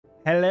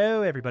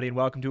Hello, everybody, and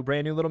welcome to a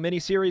brand new little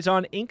mini-series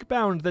on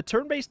Inkbound, the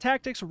turn-based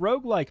tactics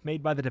roguelike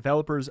made by the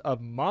developers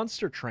of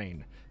Monster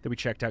Train that we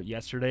checked out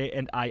yesterday,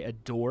 and I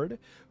adored.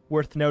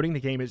 Worth noting, the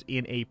game is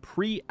in a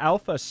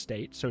pre-alpha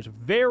state, so it's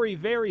very,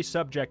 very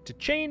subject to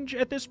change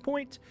at this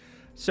point,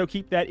 so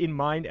keep that in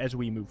mind as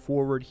we move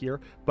forward here,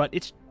 but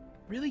it's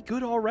really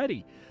good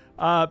already.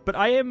 But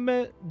I am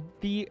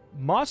the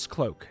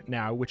Mosscloak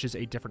now, which is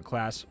a different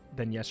class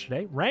than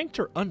yesterday. Ranked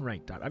or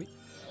unranked? I mean,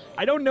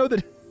 I don't know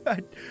that...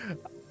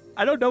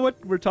 I don't know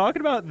what we're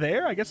talking about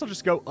there. I guess I'll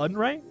just go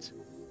unranked.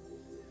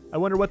 I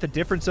wonder what the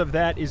difference of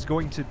that is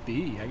going to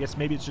be. I guess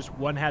maybe it's just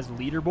one has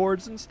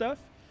leaderboards and stuff.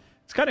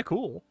 It's kind of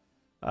cool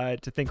to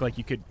think like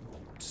you could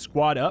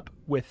squad up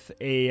with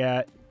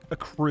a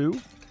crew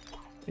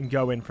and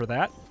go in for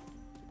that.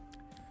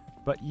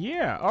 But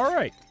yeah, all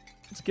right.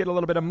 Let's get a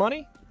little bit of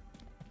money.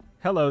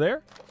 Hello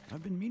there.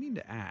 I've been meaning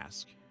to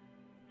ask,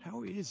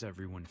 how is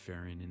everyone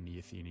faring in the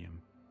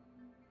Athenium?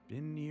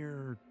 Been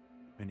near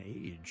an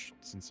age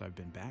since I've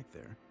been back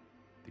there.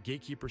 The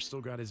gatekeeper still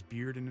got his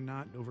beard in a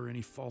knot over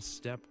any false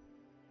step.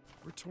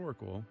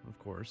 Rhetorical, of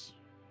course.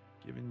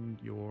 Given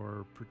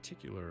your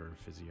particular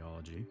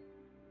physiology,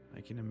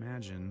 I can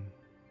imagine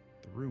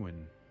the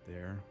ruin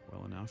there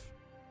well enough.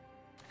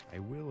 I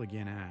will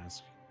again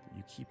ask that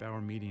you keep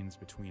our meetings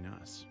between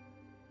us.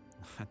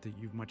 Not that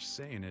you've much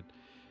say in it,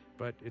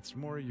 but it's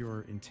more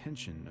your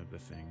intention of the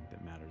thing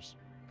that matters.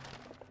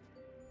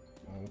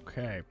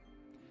 Okay.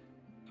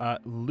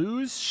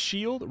 Lose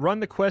shield. Run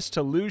the quest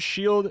to lose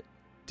shield,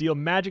 deal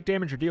magic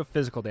damage, or deal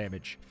physical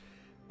damage.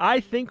 I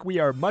think we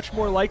are much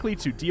more likely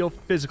to deal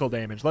physical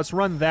damage. Let's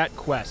run that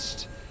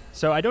quest.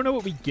 So I don't know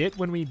what we get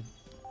when we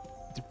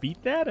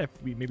defeat that. If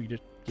we maybe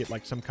just get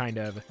like some kind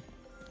of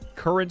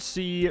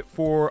currency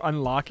for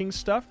unlocking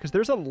stuff. Because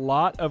there's a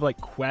lot of like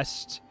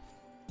quests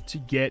to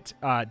get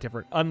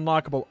different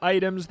unlockable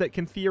items that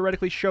can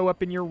theoretically show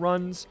up in your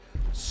runs.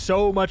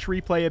 So much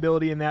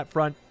replayability in that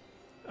front.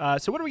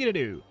 So what are we going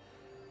to do?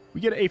 We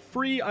get a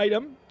free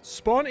item,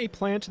 spawn a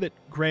plant that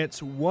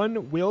grants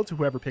 1 will to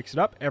whoever picks it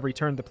up. Every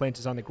turn the plant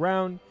is on the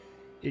ground.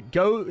 It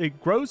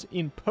grows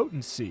in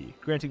potency,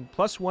 granting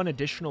 +1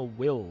 additional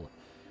will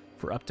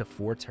for up to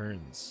 4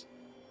 turns.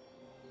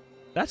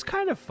 That's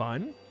kind of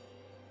fun.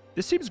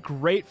 This seems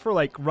great for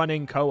like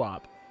running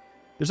co-op.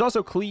 There's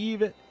also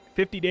cleave,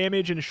 50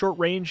 damage in a short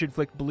range,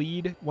 inflict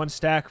bleed, 1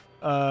 stack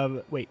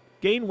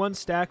gain 1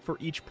 stack for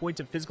each point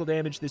of physical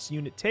damage this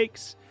unit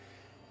takes.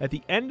 At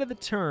the end of the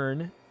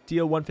turn,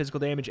 deal 1 physical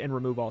damage and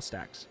remove all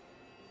stacks.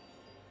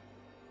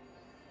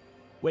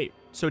 Wait,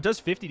 so it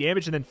does 50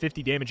 damage and then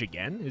 50 damage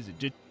again?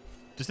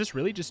 Does this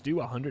really just do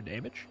 100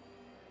 damage?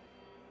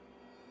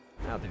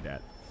 I'll do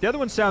that. The other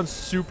one sounds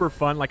super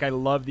fun. Like, I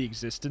love the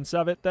existence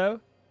of it,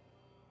 though.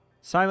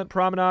 Silent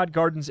Promenade,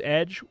 Garden's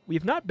Edge. We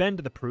have not been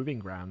to the Proving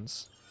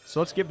Grounds, so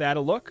let's give that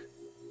a look.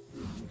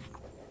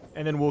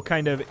 And then we'll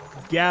kind of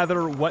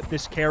gather what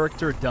this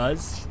character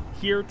does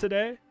here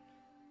today.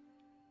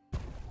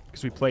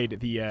 Because we played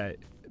the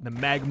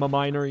Magma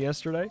Miner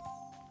yesterday.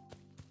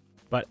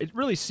 But it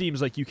really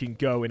seems like you can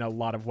go in a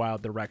lot of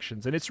wild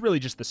directions, and it's really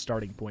just the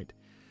starting point.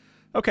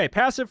 Okay,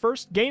 passive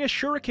first. Gain a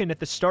shuriken at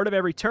the start of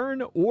every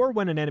turn, or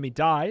when an enemy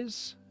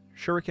dies.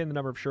 Shuriken, the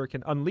number of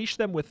shuriken. Unleash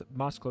them with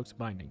Mosscloak's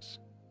bindings.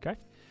 Okay.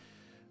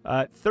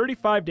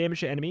 35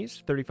 damage to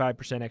enemies,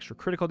 35% extra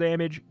critical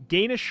damage.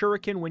 Gain a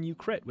shuriken when you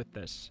crit with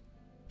this.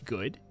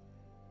 Good.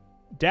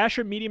 Dash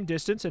a medium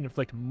distance and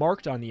inflict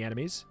marked on the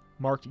enemies.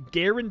 Marked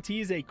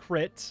guarantees a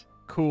crit.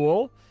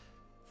 Cool.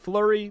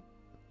 Flurry.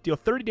 Deal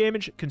 30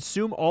 damage.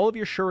 Consume all of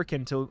your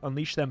shuriken to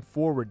unleash them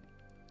forward.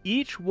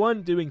 Each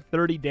one doing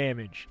 30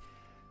 damage.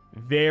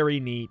 Very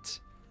neat.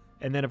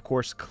 And then, of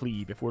course,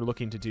 cleave if we're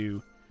looking to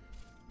do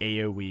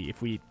AoE.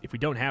 If we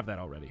don't have that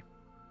already.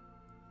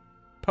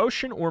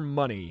 Potion or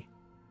money?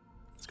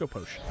 Let's go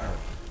potion. All right.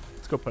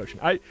 Let's go potion.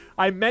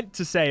 I meant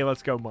to say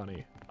let's go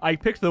money. I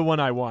picked the one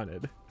I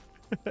wanted.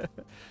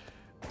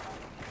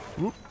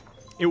 Oop.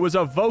 It was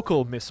a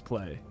vocal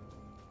misplay.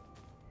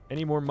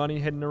 Any more money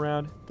hidden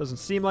around? Doesn't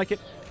seem like it.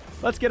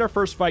 Let's get our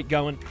first fight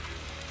going.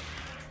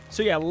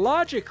 So yeah,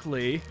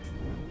 logically,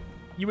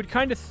 you would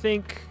kind of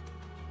think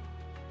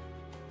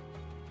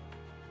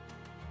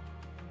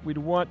we'd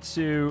want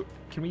to...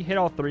 Can we hit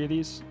all 3 of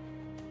these?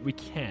 We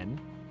can.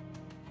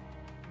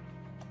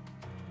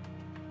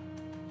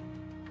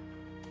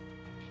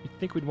 You'd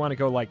think we'd want to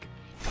go like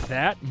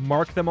that,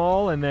 mark them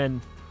all, and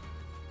then...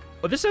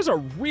 Oh, this has a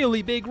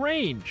really big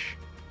range.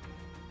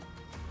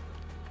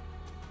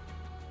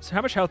 So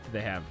how much health do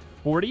they have?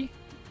 40?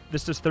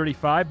 This does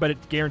 35, but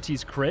it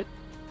guarantees crit.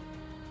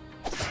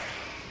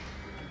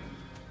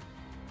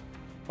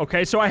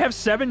 Okay, so I have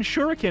 7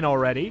 shuriken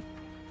already.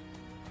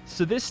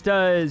 So this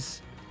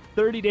does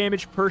 30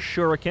 damage per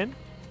shuriken.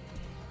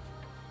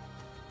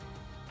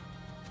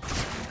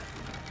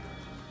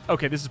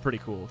 Okay, this is a pretty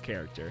cool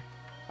character.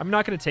 I'm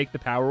not going to take the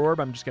power orb.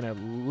 I'm just going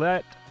to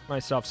let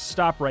myself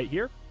stop right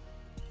here.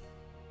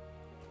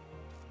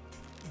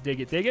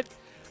 Dig it, dig it.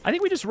 I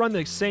think we just run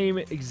the same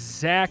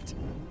exact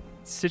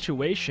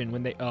situation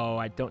when they... Oh,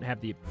 I don't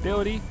have the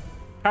ability.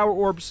 Power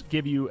orbs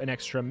give you an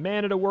extra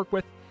mana to work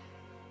with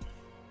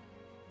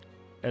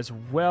as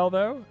well,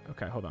 though.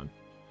 Okay, hold on.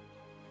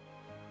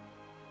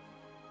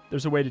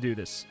 There's a way to do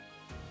this.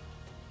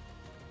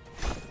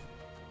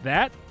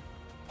 That.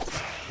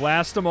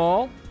 Blast them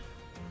all.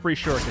 Free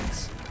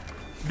shurikens.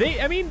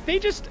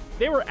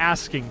 They were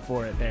asking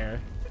for it there.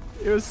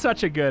 It was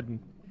such a good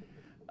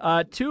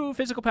one. 2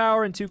 physical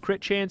power and 2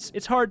 crit chance.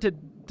 It's hard to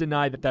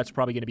deny that that's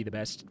probably going to be the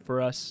best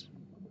for us.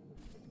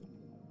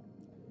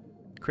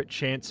 Crit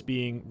chance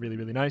being really,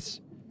 really nice.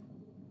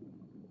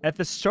 At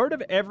the start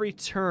of every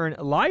turn,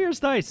 Liar's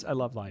Dice. I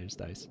love Liar's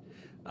Dice.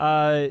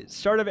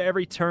 Start of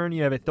every turn,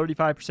 you have a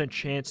 35%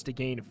 chance to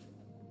gain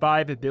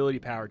 5 ability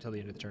power till the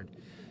end of the turn.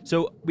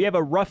 So we have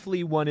a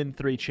roughly 1 in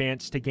 3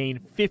 chance to gain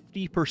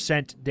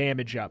 50%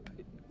 damage up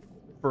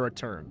for a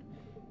turn.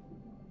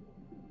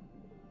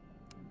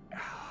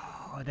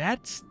 Oh,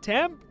 that's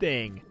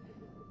tempting.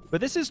 But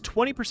this is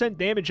 20%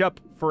 damage up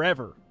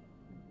forever.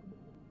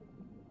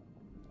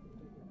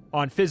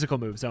 On physical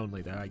moves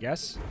only, though, I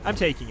guess. I'm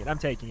taking it. I'm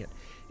taking it.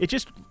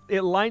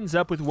 It lines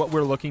up with what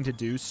we're looking to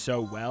do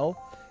so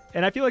well.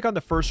 And I feel like on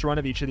the first run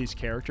of each of these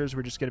characters,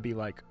 we're just going to be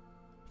like,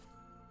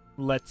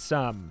 let's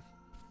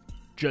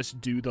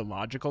just do the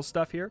logical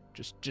stuff here.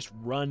 Just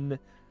run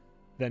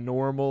the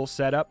normal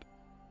setup.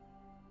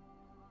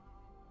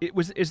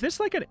 Is this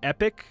like an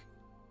epic?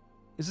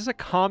 Is this a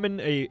common,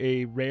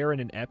 a rare,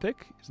 and an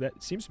epic?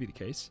 It seems to be the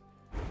case.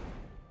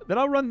 Then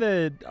I'll run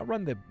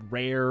the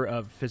rare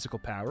of physical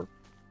power.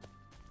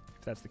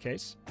 If that's the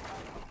case.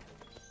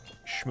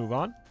 Move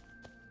on.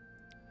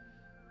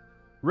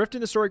 Rift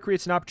in the Story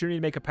creates an opportunity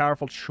to make a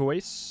powerful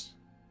choice.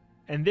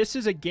 And this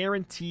is a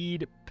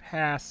guaranteed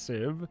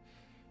passive.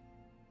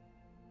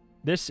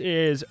 This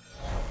is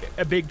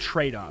a big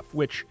trade-off,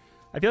 which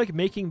I feel like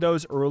making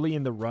those early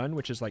in the run,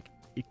 which is like,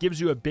 it gives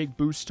you a big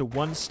boost to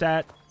one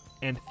stat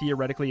and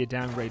theoretically a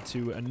downgrade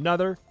to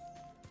another,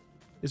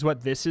 is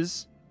what this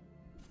is.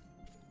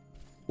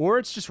 Or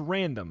it's just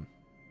random.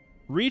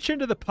 Reach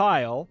into the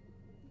pile,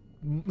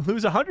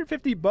 lose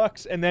 150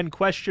 bucks, and then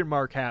question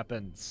mark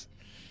happens.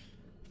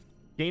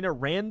 Gain a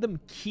random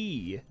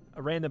key,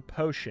 a random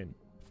potion.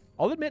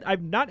 I'll admit,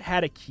 I've not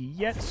had a key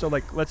yet, so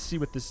like, let's see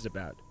what this is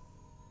about.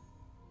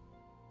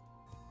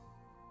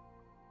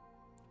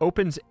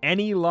 Opens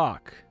any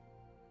lock.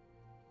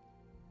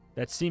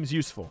 That seems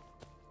useful.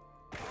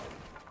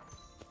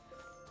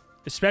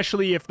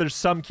 Especially if there's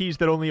some keys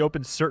that only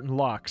open certain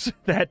locks.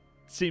 That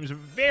seems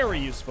very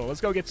useful. Let's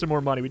go get some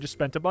more money. We just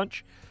spent a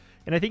bunch.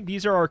 And I think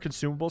these are our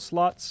consumable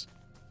slots.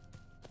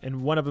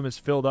 And one of them is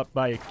filled up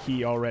by a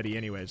key already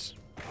anyways.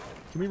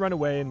 Can we run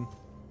away and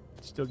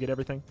still get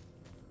everything?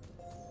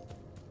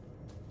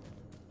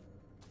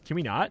 Can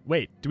we not?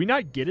 Wait, do we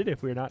not get it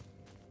if we're not?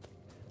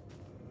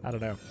 I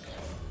don't know.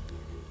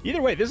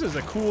 Either way, this is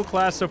a cool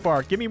class so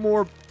far. Give me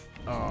more...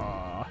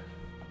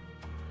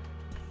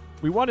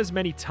 We want as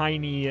many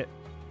tiny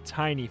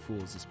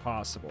fools as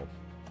possible.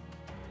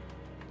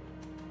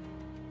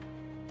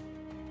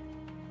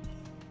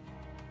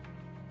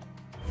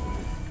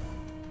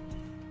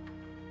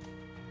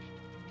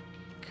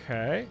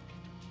 Okay.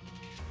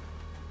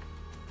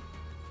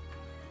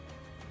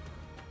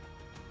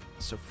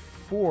 So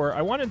 4.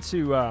 I wanted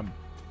to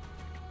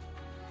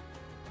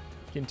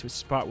get into a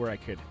spot where I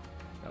could...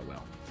 Oh,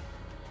 well.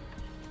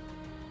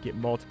 Get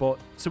multiple.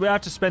 So we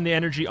have to spend the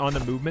energy on the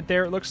movement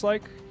there, it looks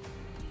like.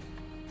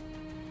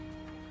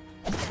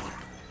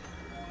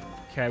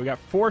 Okay, we got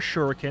 4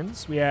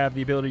 shurikens. We have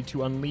the ability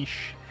to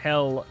unleash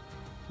hell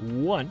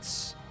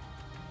once.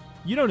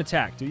 You don't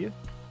attack, do you?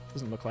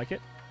 Doesn't look like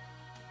it.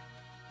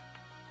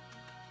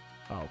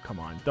 Oh, come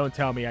on. Don't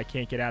tell me I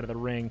can't get out of the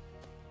ring.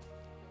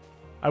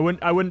 I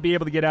wouldn't be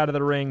able to get out of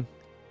the ring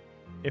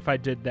if I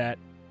did that.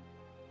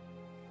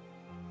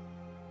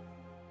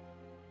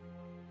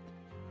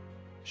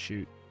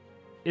 Shoot.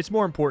 It's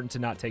more important to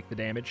not take the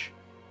damage.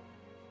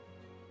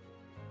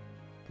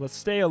 Let's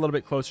stay a little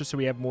bit closer so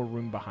we have more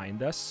room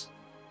behind us.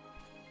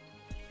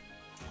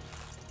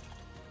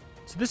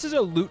 So this is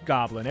a loot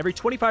goblin. Every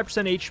 25%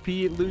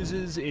 HP it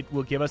loses, it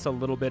will give us a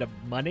little bit of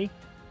money.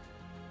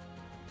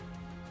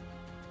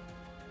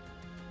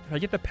 If I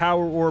get the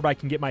power orb, I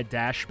can get my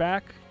dash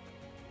back.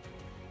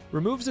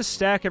 Removes a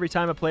stack every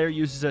time a player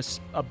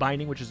uses a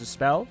binding, which is a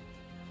spell.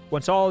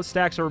 Once all the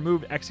stacks are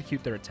removed,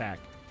 execute their attack.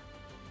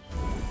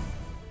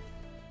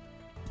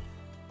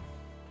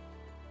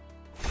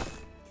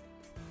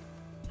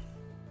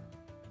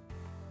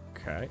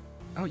 Okay.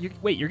 Oh,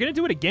 wait, you're going to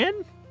do it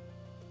again?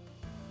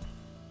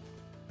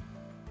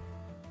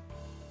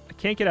 I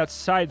can't get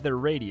outside the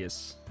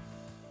radius.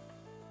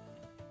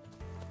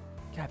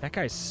 God, that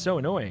guy's so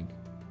annoying.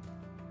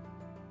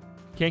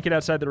 Can't get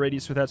outside the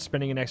radius without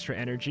spending an extra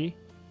energy.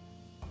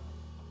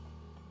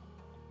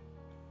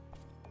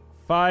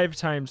 5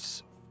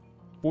 times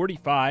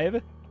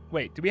 45.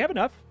 Wait, do we have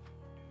enough?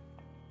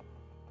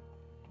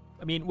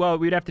 I mean, well,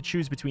 we'd have to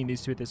choose between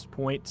these two at this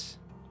point.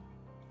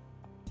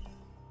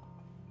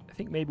 I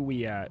think maybe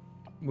we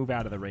move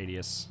out of the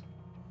radius.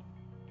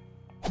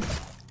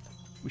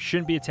 We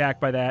shouldn't be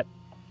attacked by that.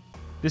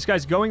 This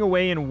guy's going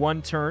away in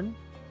 1 turn.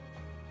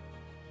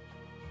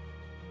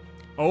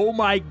 Oh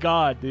my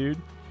god, dude.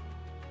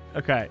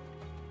 Okay.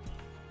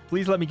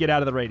 Please let me get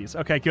out of the radius.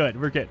 Okay, good.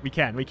 We're good. We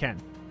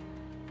can.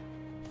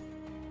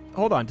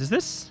 Hold on. Does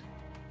this...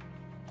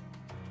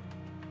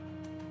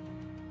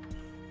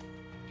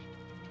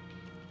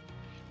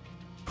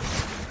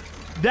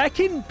 That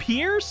can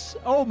pierce?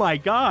 Oh my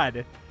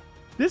god.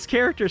 This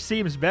character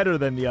seems better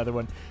than the other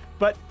one.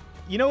 But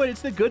you know what?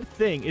 It's the good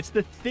thing. It's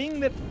the thing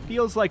that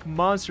feels like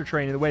Monster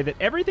Train in the way that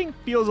everything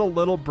feels a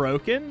little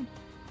broken,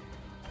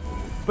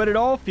 but it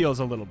all feels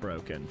a little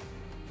broken.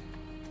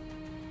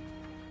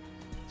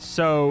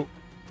 So,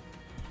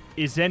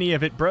 is any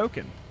of it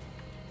broken?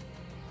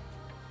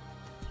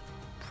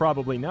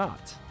 Probably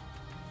not.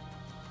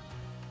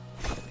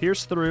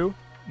 Pierce through.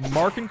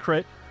 Mark and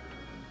crit.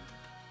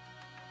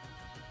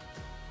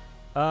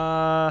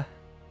 I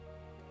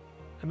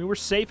mean, we're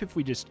safe if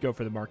we just go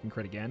for the mark and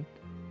crit again.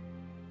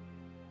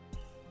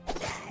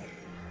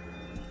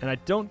 And I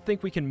don't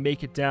think we can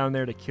make it down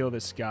there to kill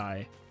this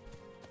guy.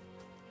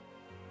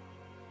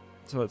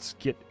 So let's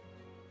get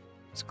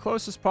as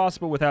close as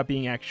possible without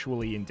being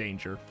actually in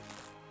danger.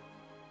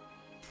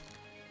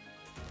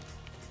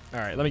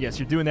 Alright, let me guess.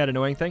 You're doing that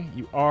annoying thing?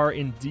 You are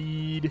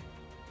indeed.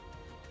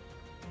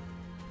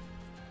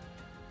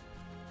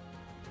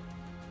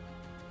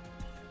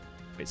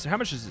 Wait, so how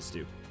much does this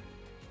do?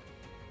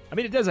 I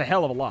mean, it does a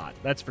hell of a lot.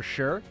 That's for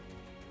sure.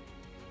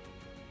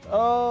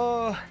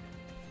 Oh...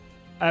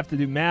 I have to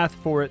do math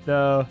for it,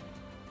 though.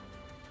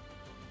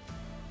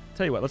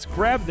 Tell you what, let's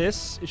grab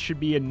this. It should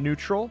be a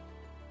neutral.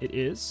 It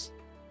is.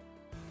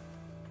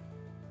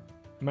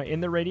 Am I in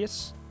the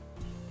radius?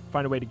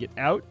 Find a way to get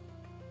out.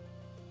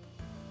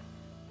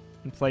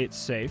 And play it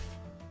safe.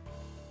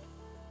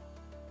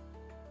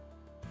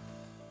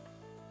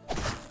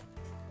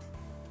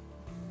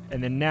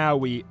 And then now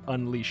we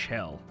unleash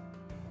hell.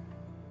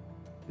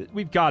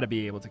 We've got to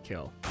be able to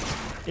kill.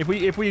 If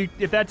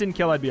that didn't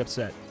kill, I'd be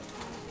upset.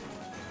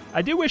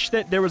 I do wish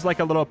that there was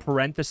like a little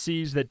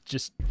parentheses that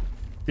just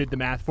did the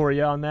math for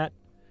you on that.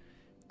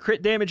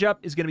 Crit damage up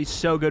is going to be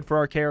so good for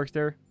our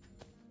character.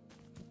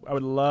 I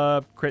would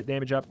love crit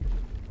damage up.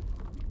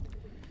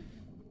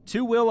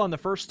 2 will on the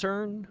first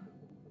turn.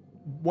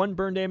 1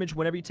 burn damage.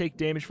 Whenever you take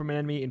damage from an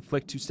enemy,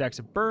 inflict 2 stacks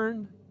of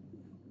burn.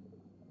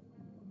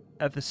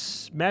 At the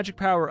magic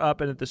power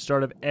up and at the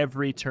start of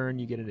every turn,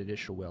 you get an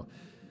additional will.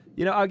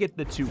 You know, I'll get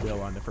the 2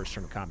 will on the first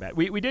turn of combat.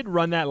 We did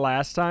run that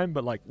last time,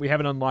 but like we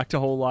haven't unlocked a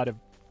whole lot of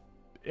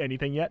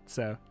anything yet,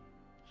 so.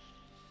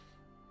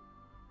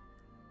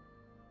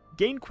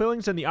 Gain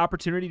Quillings and the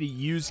opportunity to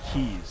use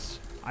keys.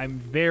 I'm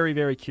very,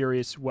 very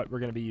curious what we're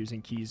going to be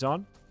using keys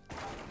on.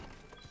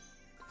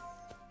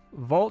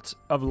 Vault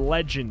of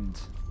Legend.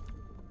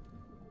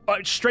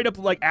 Straight up,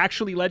 like,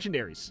 actually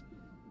legendaries.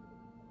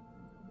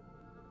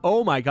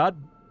 Oh my god.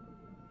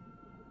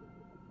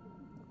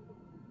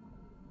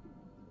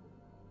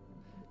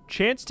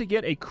 Chance to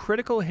get a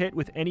critical hit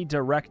with any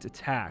direct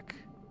attack.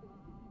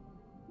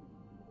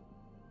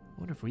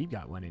 I wonder if we've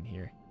got one in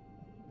here.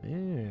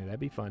 Yeah, that'd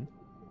be fun.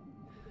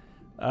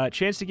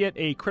 Chance to get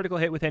a critical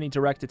hit with any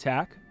direct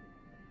attack.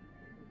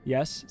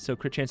 Yes, so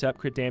crit chance up,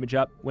 crit damage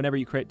up. Whenever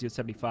you crit, do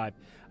 75.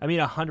 I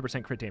mean,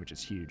 100% crit damage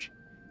is huge.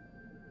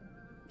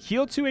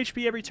 Heal 2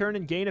 HP every turn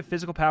and gain a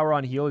physical power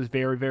on heal is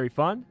very, very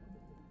fun.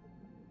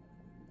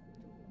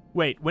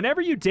 Wait, whenever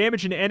you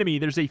damage an enemy,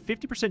 there's a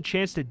 50%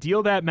 chance to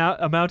deal that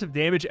amount of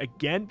damage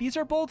again. These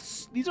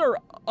are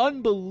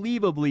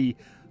unbelievably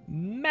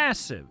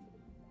massive.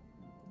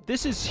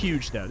 This is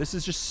huge, though. This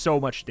is just so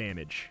much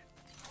damage.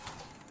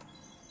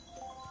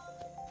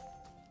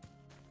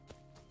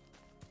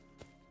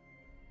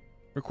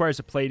 Requires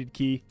a plated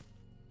key.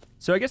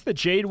 So I guess the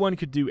Jade one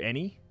could do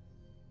any.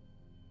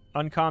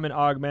 Uncommon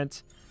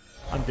augment.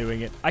 I'm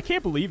doing it. I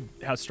can't believe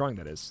how strong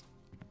that is.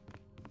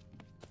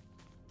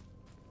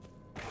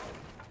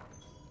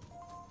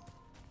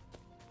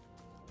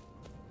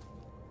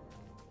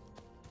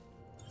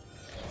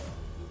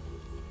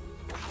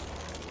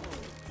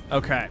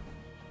 Okay.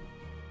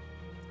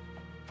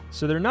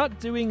 So they're not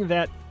doing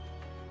that.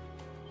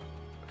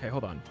 Okay,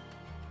 hold on.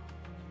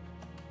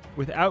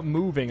 Without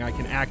moving, I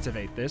can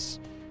activate this.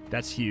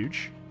 That's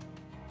huge.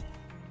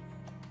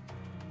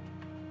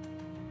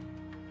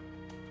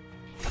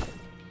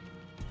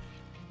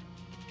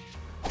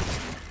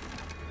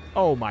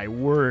 Oh my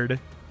word.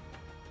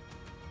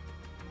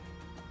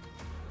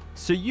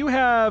 So you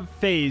have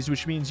phase,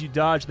 which means you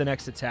dodge the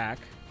next attack.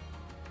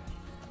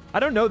 I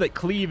don't know that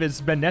cleave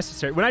has been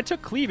necessary. When I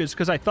took cleave, it's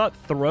because I thought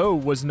throw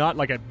was not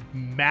like a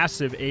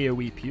massive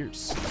AoE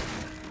pierce.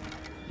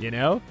 You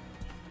know?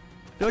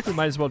 I feel like we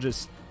might as well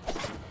just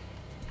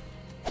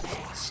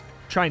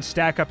try and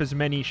stack up as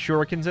many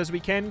shurikens as we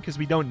can, because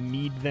we don't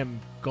need them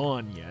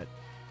gone yet.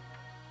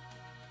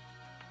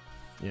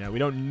 You know, we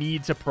don't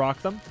need to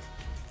proc them.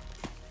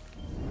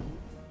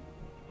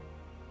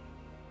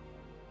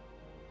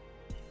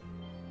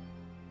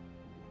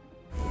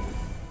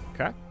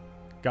 Okay.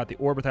 Got the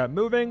orb without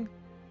moving.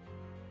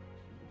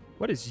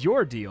 What is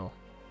your deal?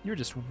 You're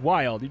just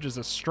wild. You're just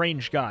a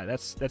strange guy.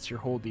 That's your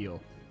whole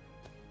deal.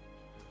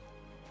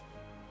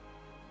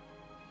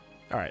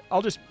 All right,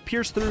 I'll just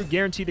pierce through,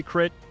 guarantee the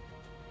crit.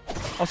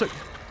 Also,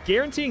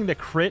 guaranteeing the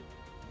crit.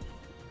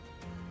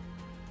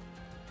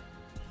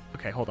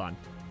 Okay, hold on.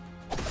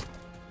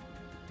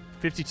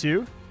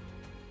 52.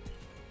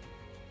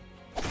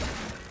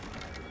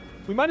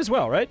 We might as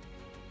well, right?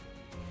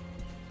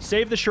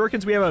 Save the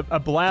shurikens. We have a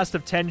blast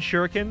of 10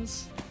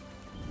 shurikens.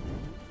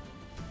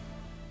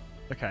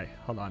 Okay,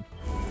 hold on.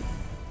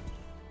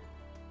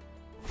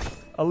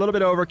 A little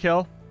bit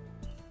overkill,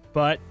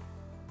 but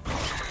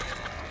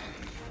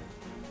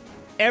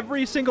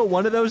every single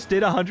one of those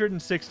did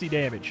 160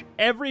 damage.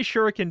 Every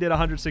shuriken did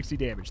 160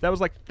 damage. That was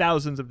like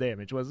thousands of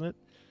damage, wasn't it?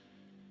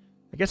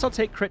 I guess I'll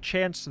take crit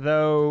chance,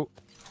 though.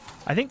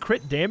 I think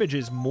crit damage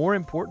is more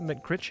important than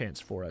crit chance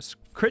for us.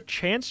 Crit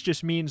chance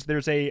just means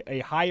there's a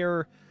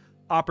higher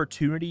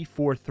opportunity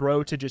for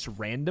throw to just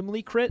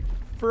randomly crit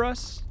for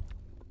us.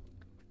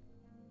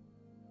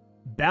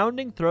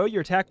 Bounding throw,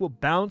 your attack will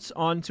bounce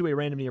onto a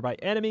random nearby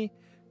enemy.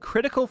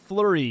 Critical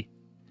flurry.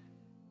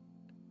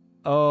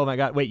 Oh my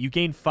god. Wait, you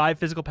gain 5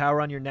 physical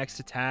power on your next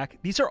attack.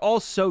 These are all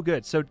so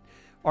good. So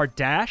our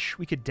dash,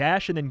 we could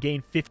dash and then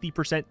gain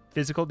 50%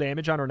 physical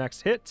damage on our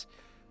next hit.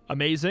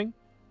 Amazing.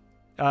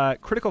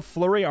 Critical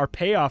flurry, our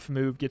payoff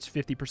move, gets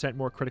 50%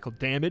 more critical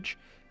damage,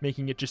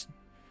 making it just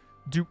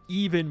do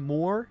even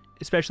more,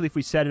 especially if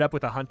we set it up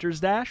with a hunter's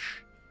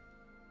dash.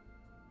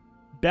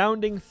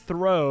 Bounding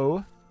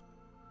throw,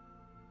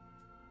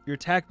 your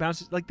attack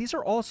bounces. Like, these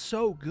are all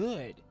so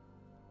good.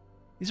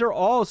 These are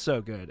all so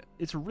good.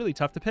 It's really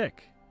tough to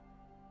pick.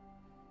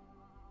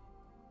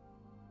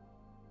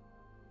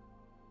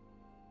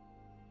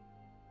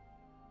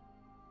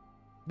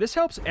 This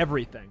helps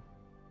everything.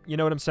 You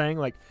know what I'm saying?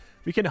 Like,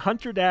 we can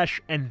hunter dash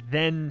and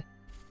then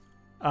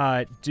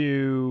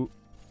do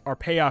our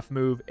payoff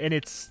move, and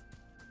it's...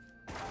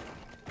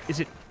 Is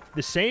it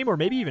the same or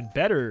maybe even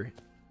better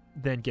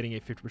than getting a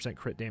 50%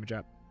 crit damage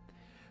up?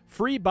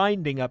 Free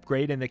binding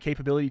upgrade and the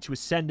capability to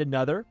ascend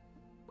another.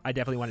 I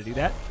definitely want to do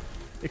that.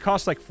 It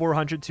costs like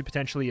 400 to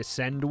potentially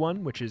ascend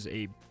one, which is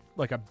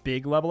like a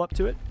big level up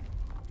to it.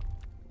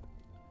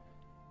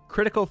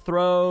 Critical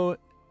throw,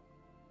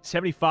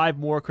 75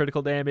 more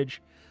critical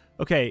damage.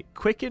 Okay,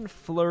 Quicken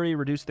Flurry,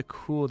 reduce the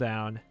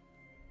cooldown.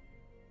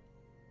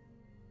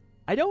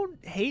 I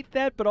don't hate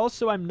that, but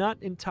also I'm not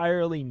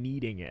entirely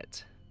needing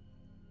it.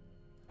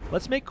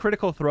 Let's make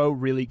Critical Throw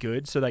really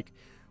good, so like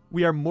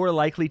we are more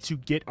likely to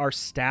get our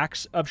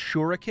stacks of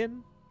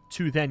shuriken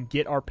to then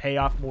get our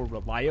payoff more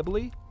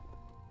reliably.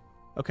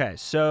 Okay,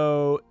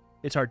 so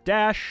it's our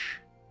dash,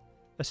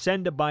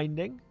 ascend a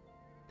binding.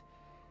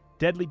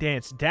 Deadly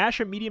Dance. Dash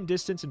a medium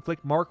distance,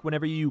 inflict mark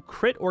whenever you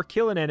crit or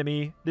kill an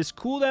enemy. This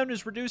cooldown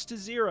is reduced to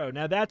 0.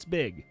 Now that's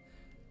big.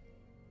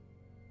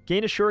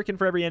 Gain a shuriken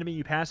for every enemy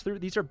you pass through.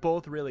 These are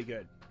both really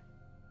good.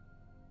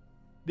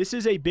 This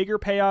is a bigger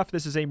payoff.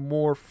 This is a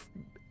more...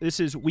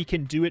 we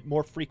can do it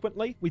more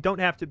frequently. We don't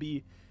have to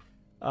be...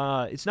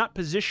 it's not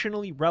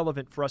positionally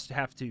relevant for us to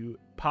have to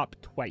pop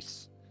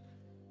twice.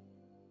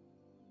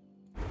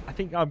 I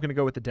think I'm going to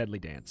go with the Deadly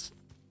Dance.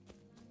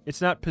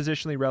 It's not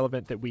positionally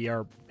relevant that we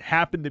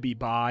happen to be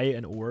by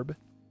an orb.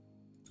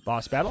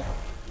 Boss battle.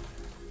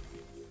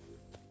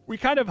 We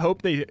kind of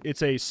hope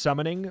it's a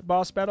summoning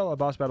boss battle. A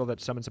boss battle that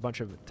summons a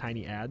bunch of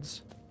tiny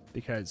adds.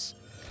 Because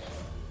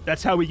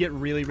that's how we get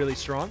really, really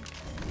strong.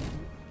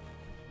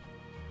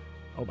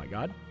 Oh my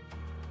god.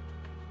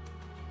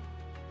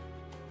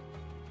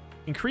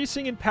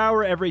 Increasing in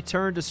power every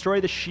turn.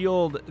 Destroy the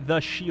shield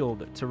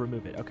to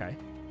remove it. Okay.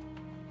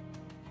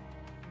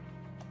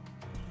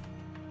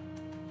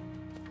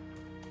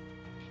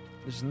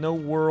 There's no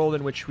world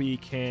in which we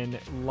can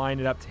line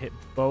it up to hit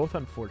both,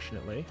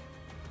 unfortunately.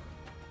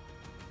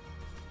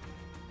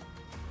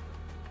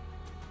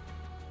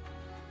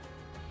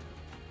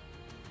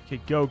 Okay,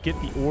 go get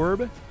the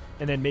orb,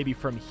 and then maybe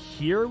from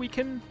here we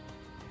can...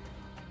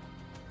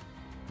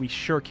 We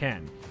sure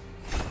can.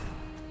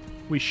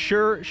 We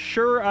sure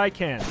I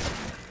can.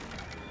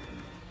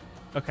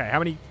 Okay, how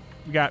many?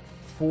 We got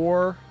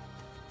 4.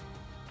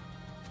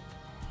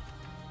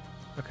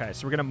 Okay,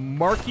 so we're going to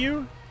mark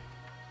you.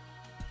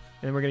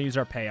 And then we're going to use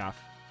our payoff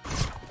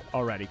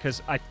already,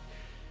 because I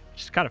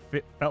just kind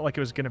of felt like it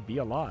was going to be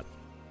a lot.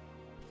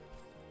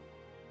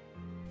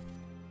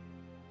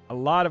 A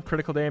lot of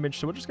critical damage,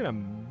 so we're just going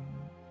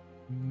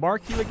to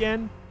mark you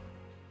again.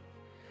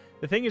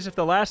 The thing is, if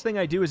the last thing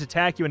I do is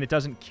attack you and it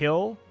doesn't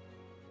kill,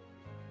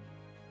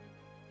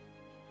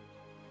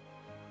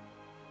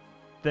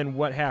 then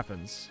what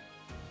happens?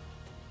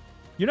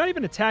 You're not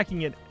even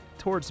attacking it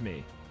towards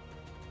me.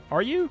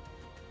 Are you?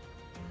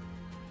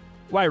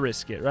 Why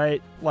risk it,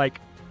 right? Like,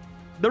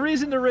 the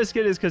reason to risk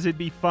it is because it'd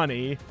be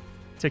funny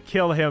to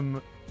kill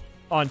him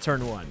on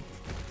turn 1.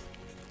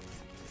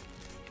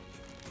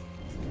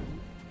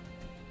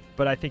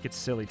 But I think it's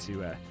silly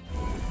to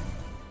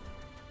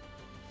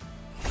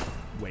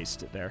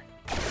waste it there.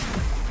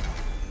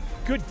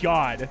 Good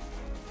God.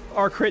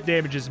 Our crit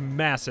damage is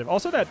massive.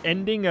 Also, that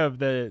ending of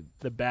the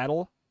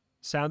battle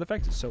sound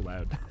effect is so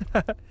loud.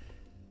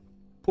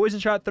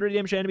 Poison shot, 30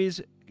 damage to enemies.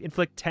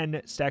 inflict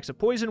 10 stacks of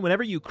poison.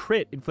 Whenever you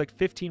crit, inflict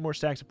 15 more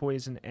stacks of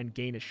poison and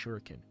gain a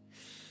shuriken.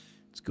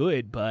 It's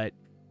good, but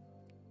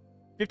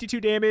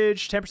 52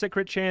 damage, 10%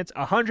 crit chance,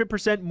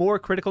 100% more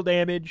critical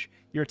damage.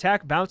 Your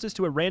attack bounces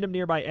to a random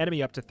nearby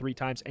enemy up to 3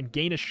 times and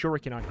gain a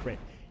shuriken on crit.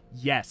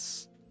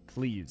 Yes,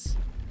 please.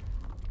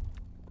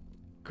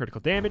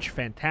 Critical damage,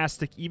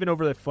 fantastic. Even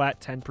over the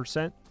flat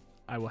 10%,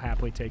 I will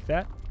happily take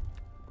that.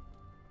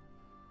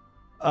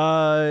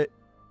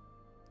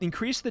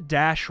 Increase the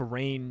dash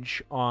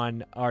range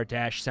on our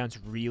dash sounds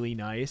really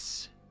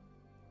nice.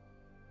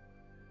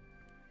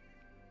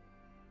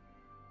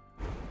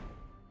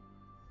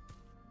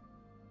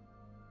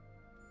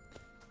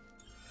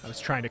 I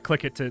was trying to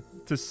click it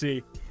to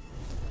see.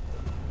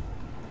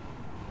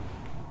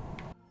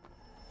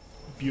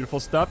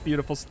 Beautiful stuff,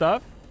 beautiful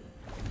stuff.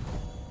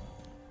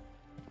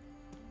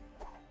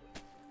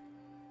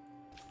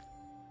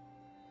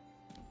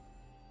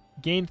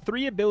 Gain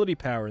 3 ability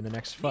power in the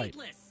next fight.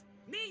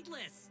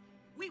 Needless!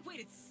 We've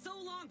waited so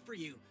long for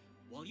you.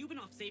 While you've been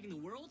off saving the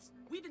worlds,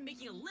 we've been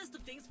making a list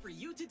of things for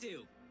you to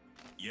do.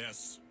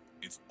 Yes,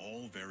 it's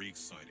all very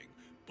exciting,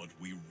 but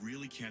we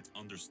really can't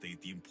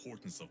understate the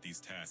importance of these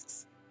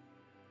tasks.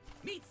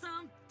 Meet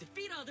some,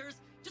 defeat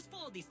others, just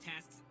follow these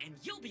tasks, and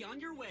you'll be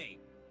on your way.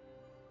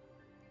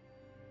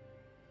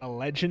 A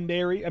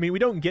legendary? I mean, we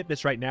don't get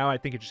this right now. I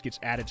think it just gets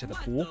added to the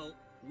pool. Though?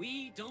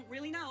 We don't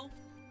really know.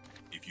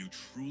 If you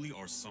truly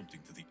are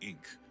something to the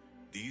Ink,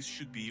 these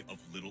should be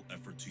of little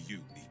effort to you,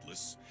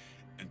 Needless,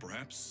 and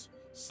perhaps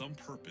some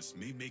purpose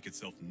may make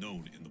itself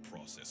known in the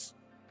process.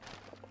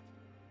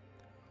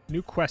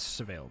 New quests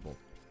available.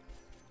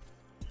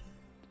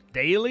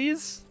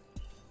 Dailies?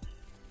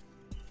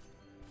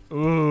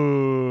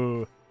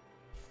 Ooh.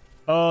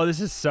 Oh, this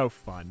is so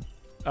fun.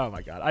 Oh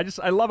my god.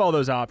 I love all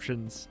those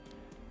options.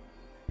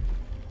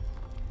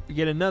 We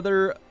get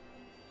another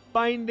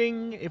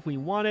binding if we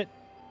want it.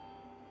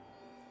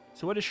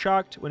 So what is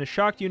shocked? When a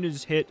shocked unit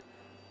is hit,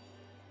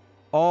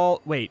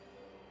 when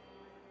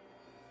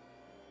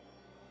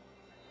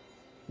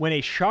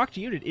a shocked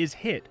unit is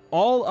hit,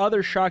 all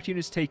other shocked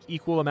units take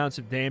equal amounts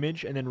of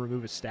damage and then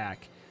remove a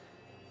stack.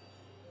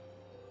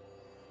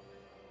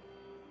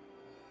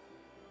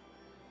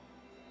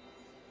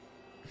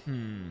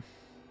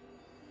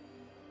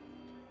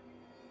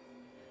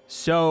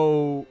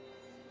 So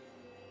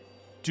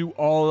do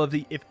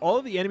if all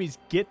of the enemies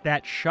get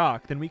that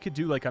shock, then we could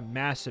do like a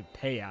massive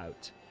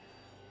payout.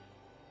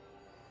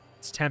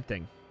 It's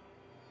tempting.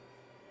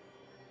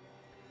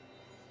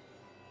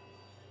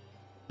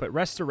 But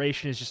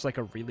restoration is just like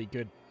a really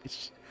good...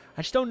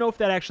 I just don't know if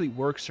that actually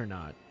works or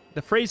not.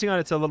 The phrasing on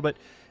it's a little bit...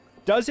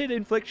 Does it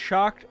inflict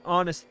shock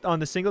on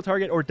the single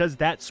target, or does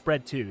that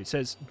spread too? It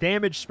says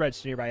damage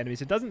spreads to nearby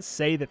enemies. It doesn't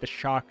say that the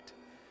shocked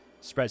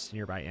spreads to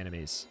nearby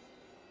enemies.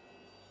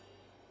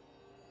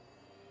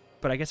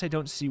 But I guess I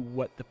don't see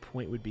what the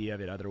point would be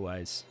of it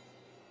otherwise.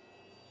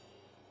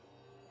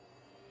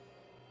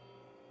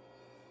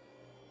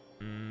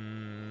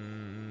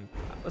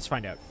 Let's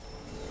find out.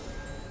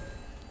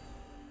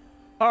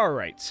 All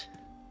right.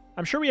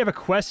 I'm sure we have a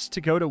quest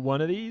to go to one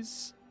of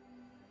these.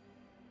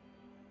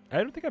 I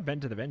don't think I've been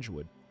to the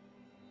Vengewood.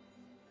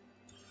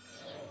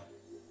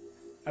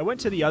 I went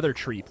to the other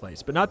tree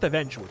place, but not the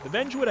Vengewood. The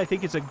Vengewood, I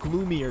think, is a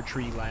gloomier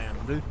tree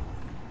land.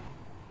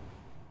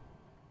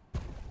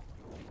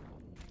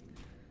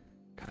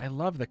 God, I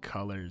love the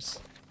colors.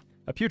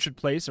 A putrid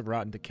place of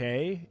rotten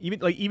decay.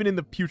 Even in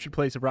the putrid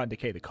place of rotten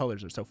decay, the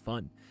colors are so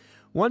fun.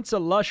 Once a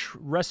lush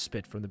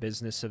respite from the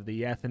business of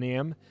the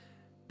Athenaeum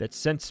that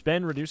sent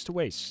Benn reduced to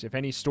waste. If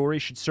any story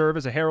should serve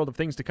as a herald of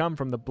things to come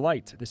from the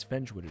Blight, this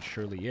Vengewood is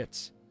surely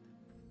it.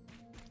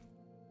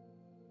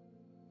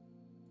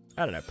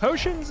 I don't know.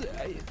 Potions,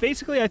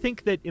 basically, I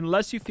think that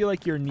unless you feel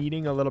like you're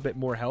needing a little bit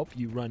more help,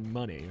 you run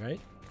money, right?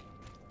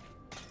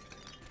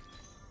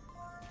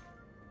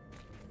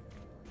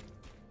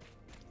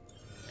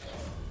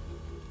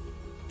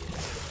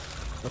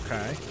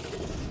 Okay.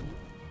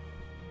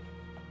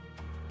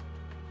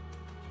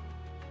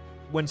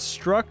 When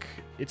struck,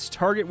 its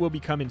target will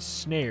become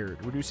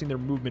ensnared, reducing their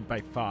movement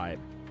by 5.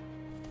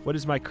 What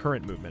is my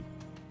current movement?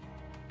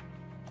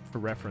 For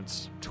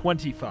reference,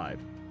 25.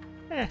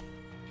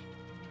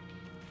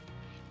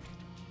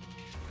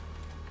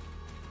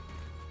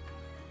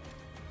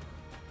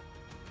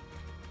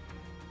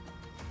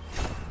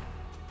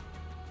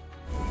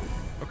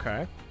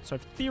 Okay, so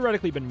I've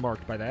theoretically been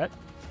marked by that.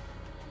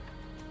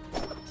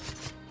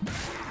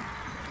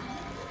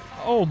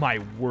 Oh my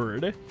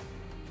word.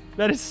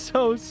 That is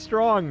so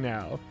strong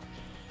now.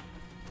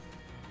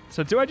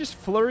 So do I just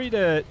flurry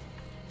to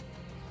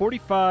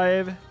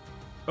 45?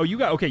 Oh, you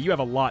got... Okay, you have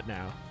a lot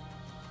now.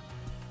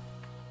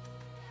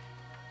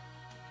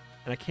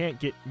 And I can't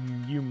get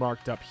you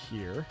marked up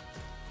here.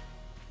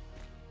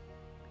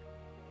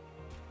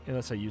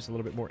 Unless I use a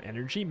little bit more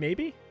energy,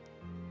 maybe?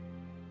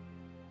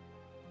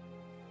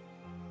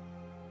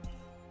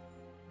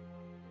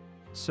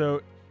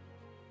 So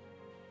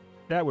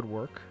that would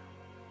work.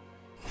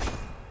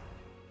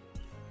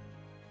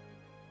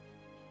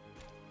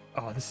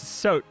 Oh, this is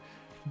so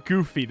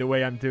goofy the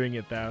way I'm doing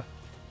it, though.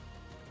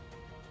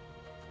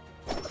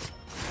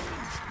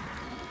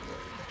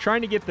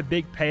 Trying to get the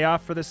big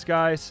payoff for this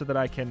guy so that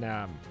I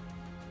can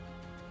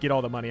get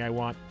all the money I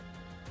want.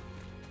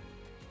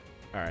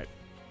 All right.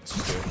 Let's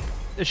just do it.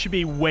 This should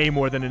be way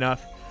more than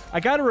enough. I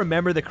got to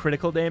remember the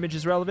critical damage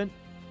is relevant.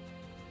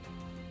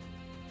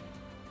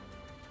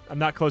 I'm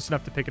not close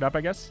enough to pick it up,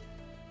 I guess.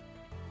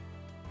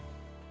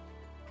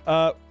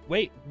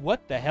 Wait,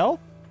 what the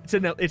hell?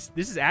 This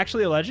is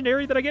actually a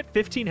legendary that I get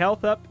 15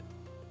 health up,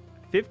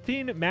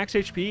 15 max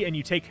HP, and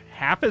you take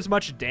half as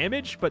much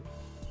damage, but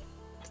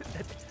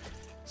that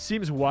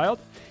seems wild.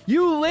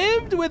 You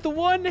lived with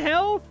 1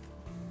 health?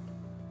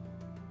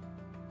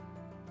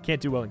 Can't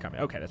do well in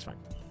combat. Okay, that's fine.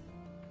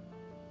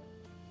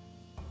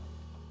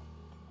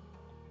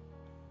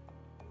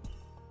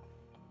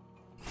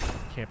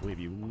 Can't believe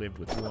you lived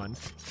with 1.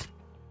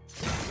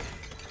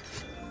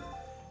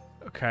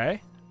 Okay.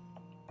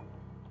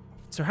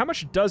 So how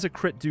much does a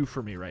crit do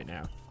for me right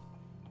now?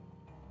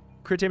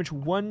 Crit damage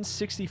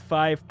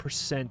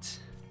 165%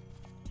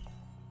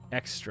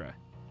 extra.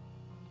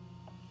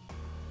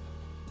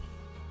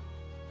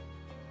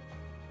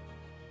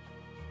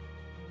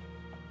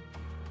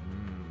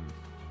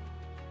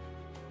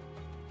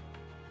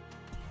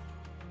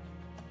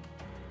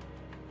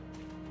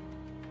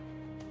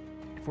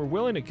 If we're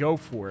willing to go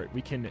for it,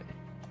 we can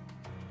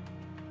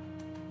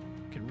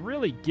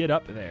really get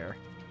up there.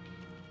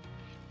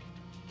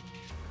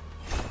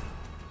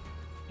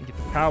 And get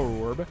the power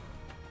orb.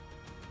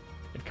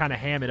 And kind of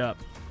ham it up.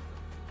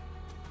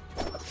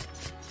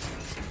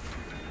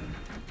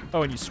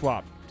 Oh, and you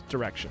swap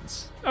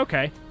directions.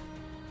 Okay.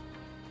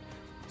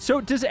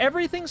 So does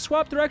everything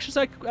swap directions?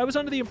 I was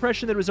under the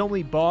impression that it was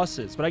only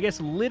bosses, but I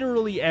guess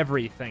literally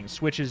everything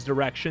switches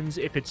directions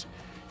if it's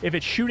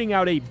shooting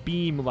out a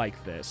beam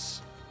like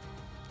this.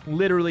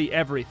 Literally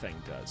everything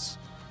does.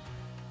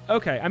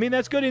 Okay, I mean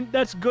that's good.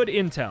 That's good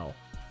intel.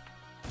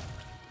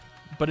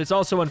 But it's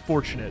also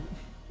unfortunate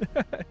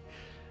because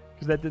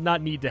that did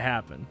not need to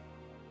happen.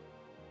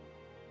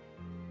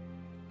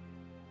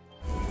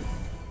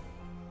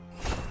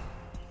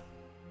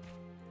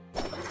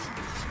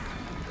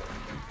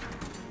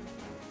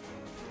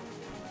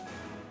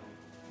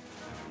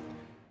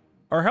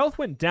 Our health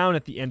went down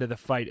at the end of the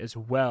fight as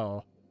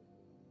well.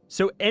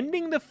 So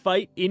ending the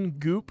fight in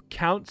goop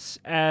counts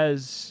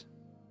as...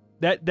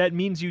 That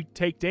means you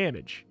take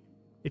damage.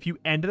 If you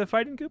end the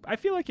fight in goop, I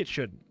feel like it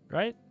shouldn't,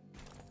 right?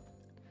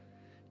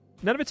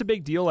 None of it's a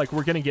big deal. Like,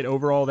 we're going to get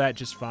over all that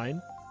just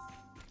fine.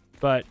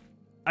 But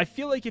I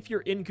feel like if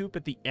you're in goop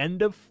at the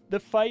end of the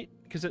fight,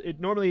 because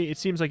normally it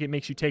seems like it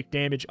makes you take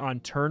damage on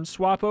turn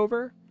swap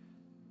over.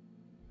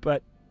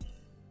 But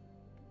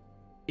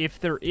if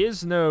there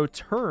is no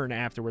turn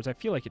afterwards, I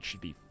feel like it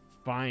should be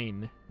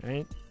fine,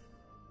 right?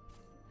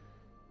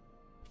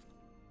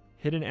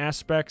 Hidden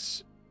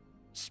aspects.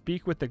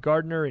 Speak with the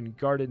gardener in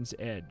Garden's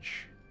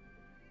Edge.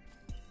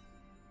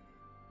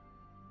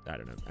 I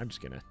don't know. I'm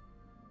just gonna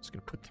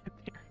put that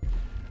there.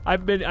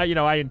 I've been,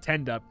 I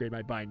intend to upgrade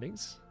my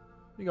bindings.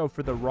 We go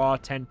for the raw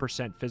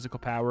 10% physical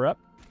power up.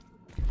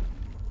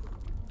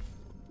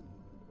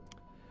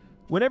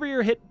 Whenever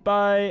you're hit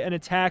by an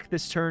attack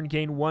this turn,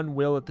 gain 1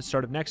 will at the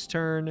start of next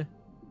turn.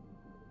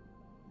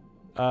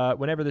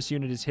 Whenever this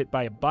unit is hit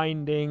by a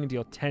binding,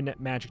 deal 10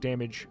 magic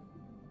damage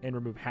and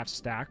remove half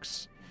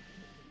stacks.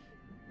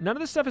 None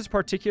of this stuff is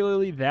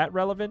particularly that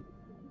relevant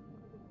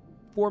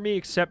for me,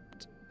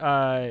 except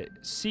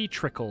Sea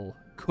Trickle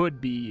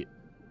could be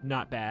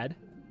not bad.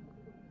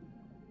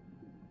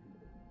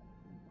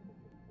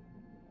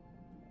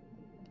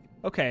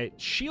 Okay,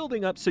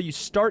 shielding up so you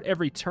start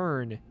every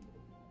turn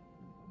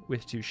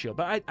with 2 shield.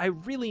 But I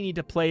really need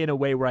to play in a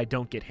way where I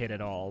don't get hit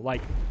at all.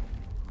 Like,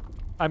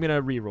 I'm going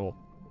to reroll.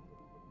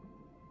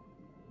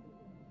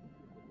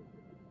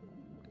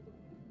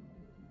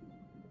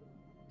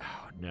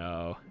 Oh,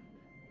 no.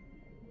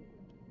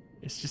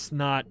 It's just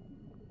not...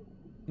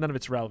 None of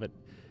it's relevant.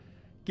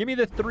 Give me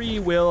the 3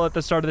 will at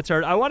the start of the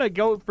turn. I want to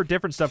go for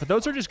different stuff, but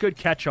those are just good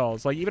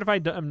catch-alls. Like, even if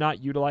I'm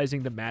not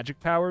utilizing the magic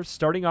powers,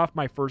 starting off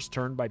my first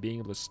turn by being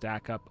able to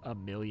stack up a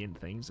million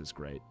things is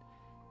great.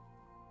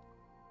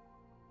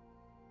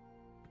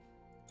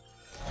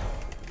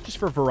 Just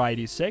for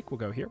variety's sake, we'll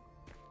go here.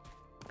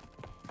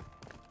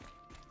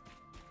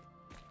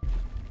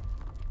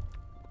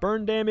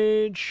 Burn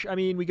damage. I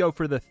mean, we go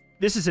for the...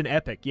 This is an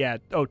epic. Yeah.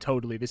 Oh,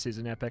 totally. This is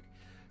an epic.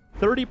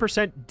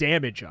 30%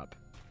 damage up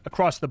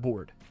across the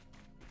board.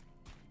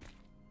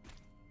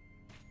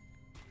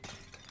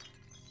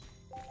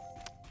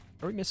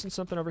 Are we missing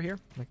something over here?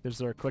 Like, is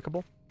there a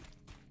clickable?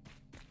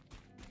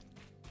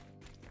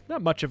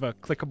 Not much of a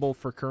clickable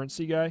for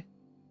currency guy.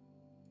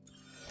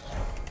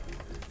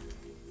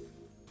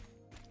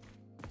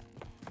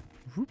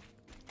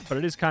 But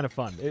it is kind of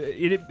fun.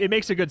 It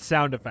makes a good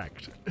sound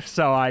effect.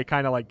 So I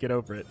kind of, like, get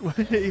over it.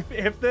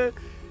 if the,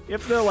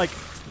 like,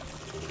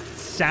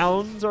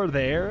 sounds are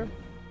there,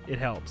 it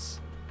helps.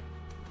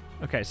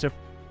 Okay, so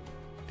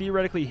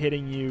theoretically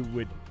hitting you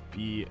would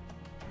be...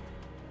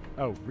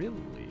 Oh, really?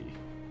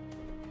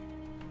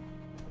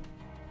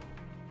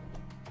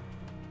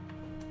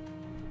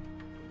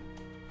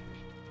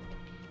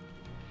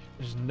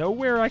 There's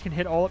nowhere I can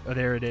hit all of... Oh,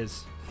 there it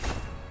is.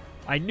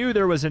 I knew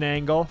there was an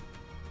angle.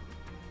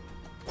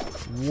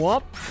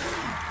 Whoop.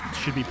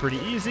 Should be pretty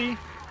easy.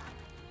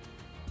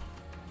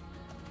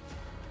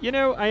 You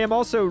know, I am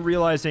also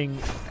realizing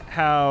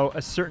how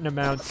a certain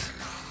amount...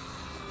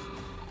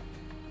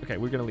 Okay,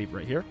 we're going to leave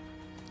right here.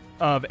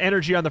 Of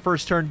energy on the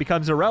first turn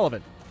becomes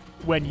irrelevant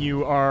when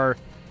you are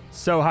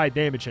so high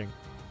damaging.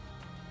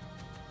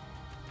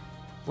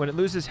 When it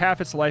loses half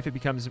its life, it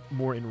becomes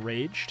more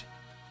enraged.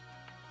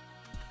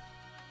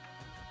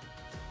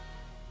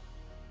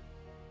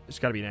 There's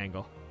got to be an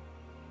angle.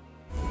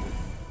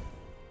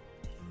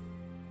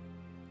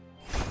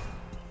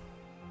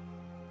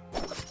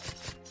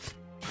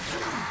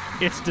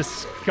 It's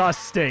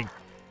disgusting.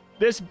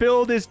 This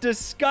build is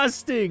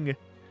disgusting.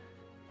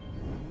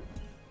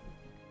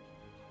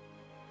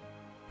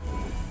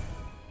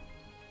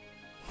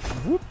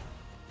 Whoop.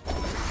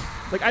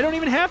 Like, I don't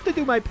even have to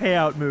do my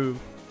payout move.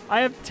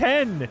 I have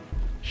 10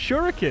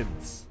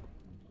 shurikens.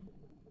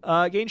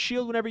 Gain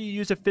shield whenever you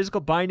use a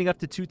physical binding up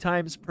to 2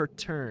 times per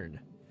turn.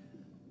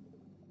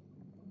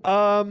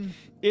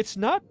 It's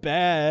not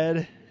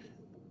bad.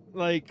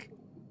 Like,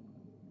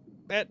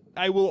 that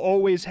I will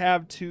always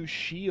have 2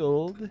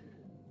 shield.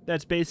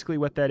 That's basically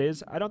what that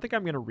is. I don't think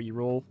I'm going to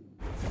reroll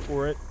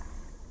for it.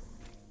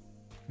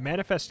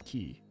 Manifest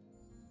key.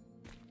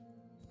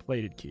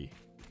 Plated key.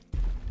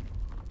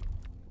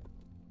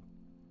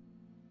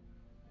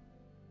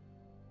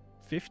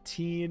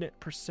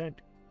 %15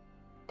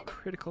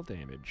 critical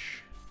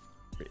damage.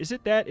 Is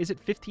it that? Is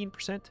it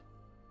 15%?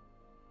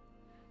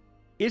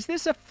 Is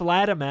this a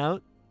flat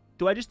amount?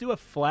 Do I just do a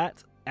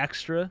flat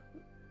extra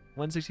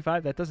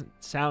 165? That doesn't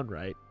sound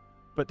right.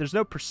 But there's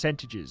no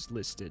percentages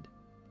listed.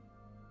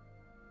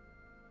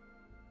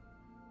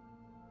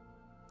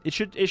 It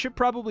should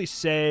probably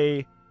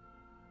say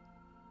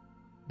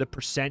the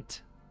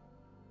percent.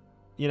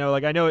 You know,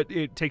 like I know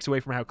it takes away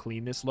from how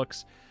clean this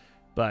looks,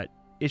 but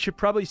it should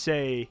probably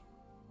say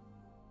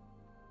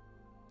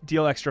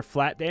deal extra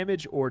flat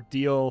damage or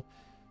deal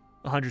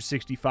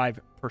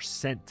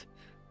 165%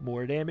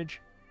 more damage.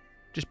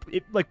 Just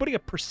like putting a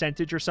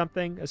percentage or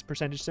something, as a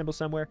percentage symbol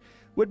somewhere,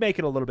 would make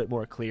it a little bit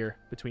more clear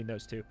between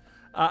those two.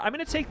 I'm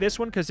going to take this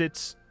one because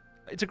it's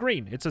a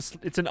green.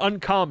 It's an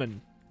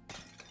uncommon.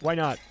 Why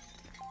not?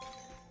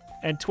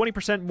 And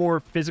 20% more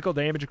physical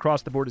damage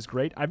across the board is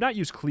great. I've not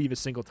used cleave a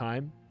single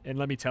time, and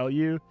let me tell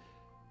you,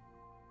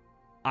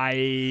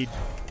 I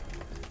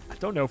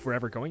don't know if we're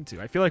ever going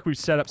to. I feel like we've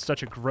set up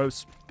such a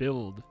gross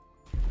build.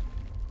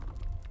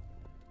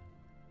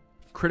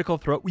 Critical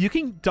throw. You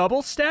can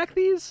double stack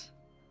these?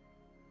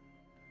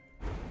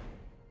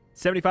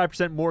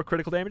 75% more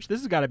critical damage?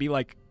 This has got to be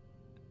like...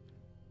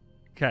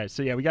 Okay,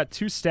 so yeah, we got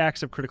 2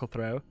 stacks of critical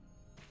throw.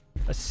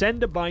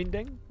 Ascend to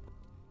binding.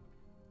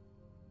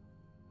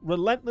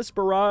 Relentless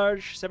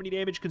barrage. 70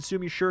 damage.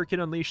 Consume your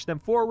shuriken. Unleash them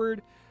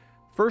forward.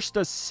 First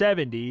does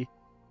 70.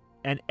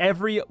 And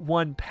every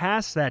one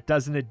past that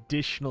does an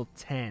additional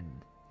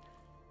 10.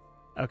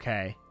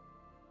 Okay.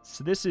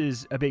 So this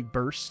is a big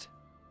burst.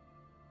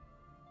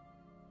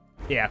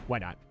 Yeah, why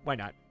not? Why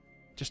not?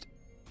 Just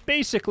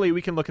basically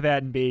we can look at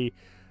that and be...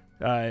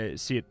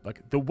 see it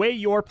like the way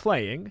you're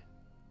playing.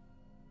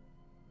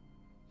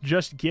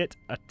 Just get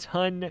a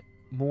ton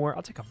more.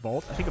 I'll take a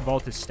vault. I think a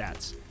vault is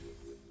stats.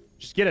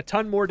 Just get a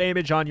ton more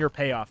damage on your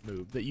payoff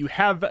move that you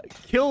have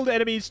killed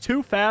enemies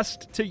too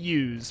fast to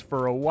use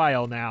for a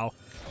while now.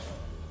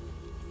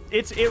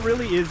 It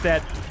really is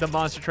that the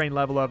Monster Train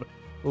level of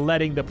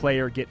letting the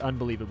player get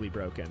unbelievably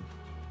broken.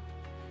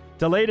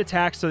 Delayed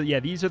attacks. So yeah,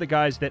 these are the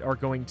guys that are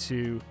going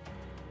to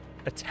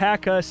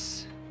attack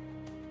us.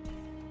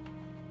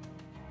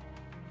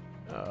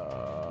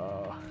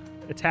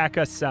 Attack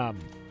us,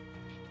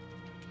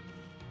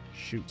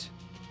 shoot,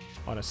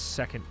 on a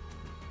second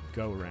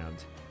go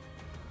around.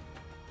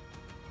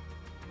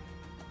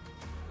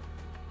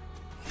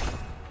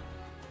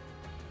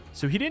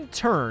 So he didn't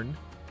turn.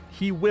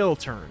 He will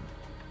turn.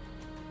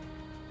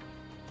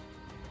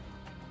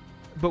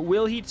 But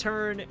will he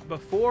turn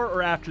before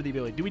or after the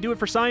ability? Do we do it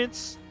for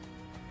science?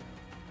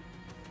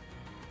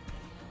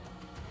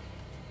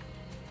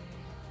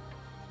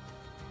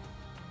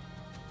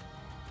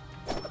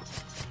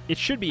 It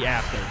should be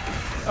after.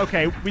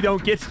 Okay, we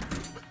don't get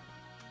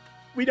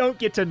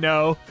to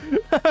know.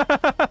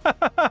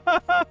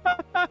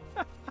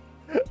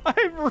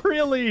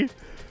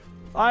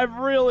 I've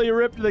really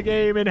ripped the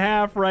game in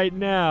half right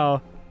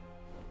now.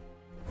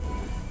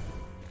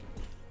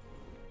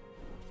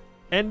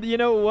 And you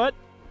know what?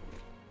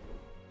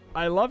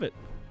 I love it.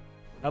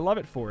 I love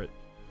it for it.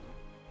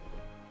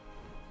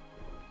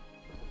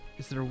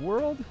 Is there a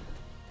world?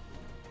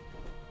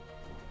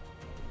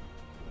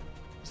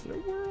 Is there a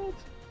world?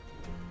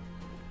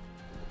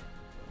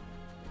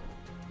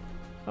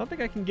 I don't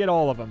think I can get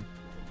all of them.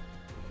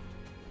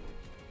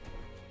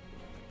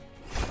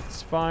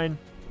 It's fine.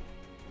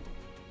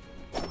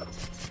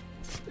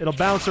 It'll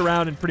bounce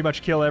around and pretty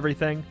much kill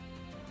everything.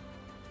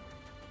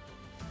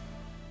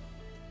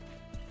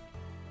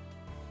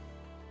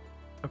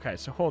 Okay,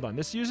 so hold on.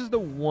 This uses the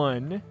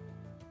 1.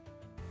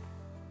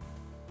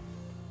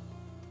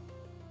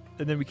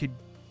 and then we could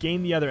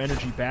gain the other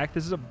energy back.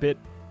 This is a bit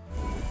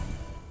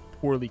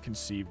poorly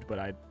conceived, but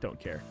I don't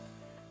care.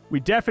 We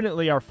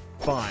definitely are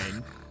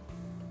fine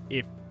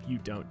if you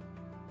don't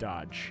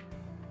dodge.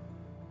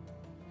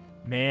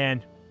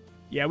 Man.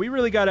 Yeah, we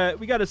really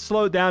gotta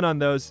slow down on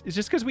those. It's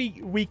just because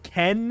we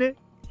can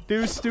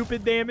do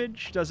stupid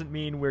damage doesn't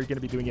mean we're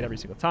gonna be doing it every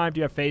single time. Do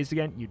you have phased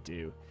again? You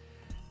do.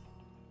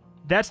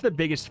 That's the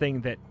biggest thing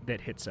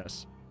that hits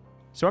us.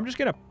 So I'm just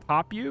gonna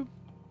pop you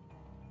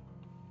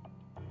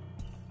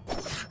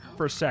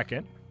for a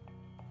second.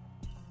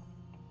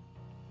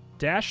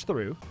 Dash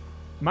through.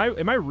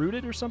 Am I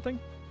rooted or something?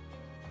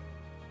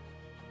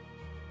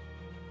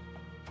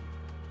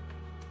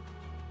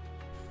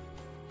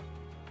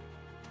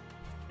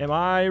 Am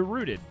I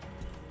rooted?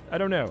 I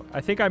don't know.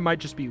 I think I might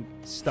just be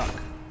stuck.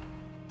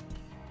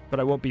 But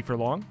I won't be for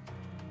long.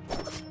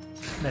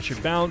 That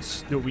should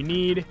bounce. Do what we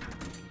need.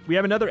 We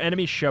have another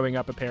enemy showing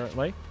up,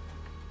 apparently.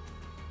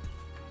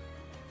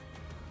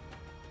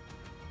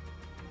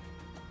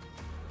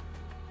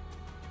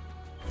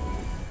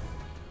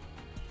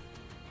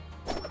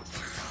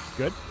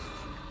 Good.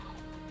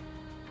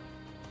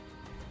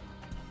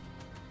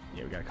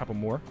 Yeah, we got a couple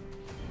more.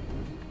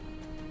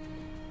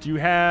 Do you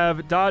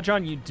have dodge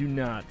on? You do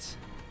not.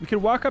 We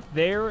could walk up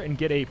there and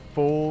get a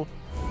full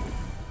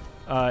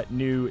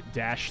new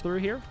dash through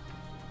here.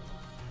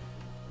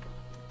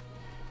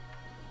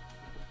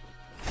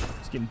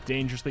 Just getting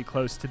dangerously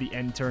close to the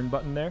end turn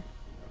button there.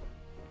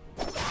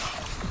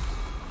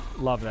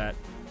 Love that.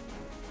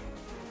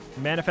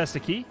 Manifest a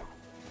key.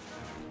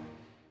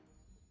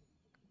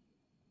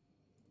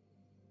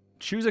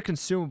 Choose a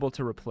consumable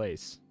to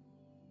replace.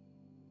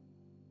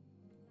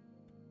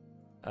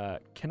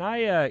 Can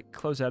I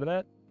close out of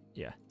that?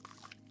 Yeah.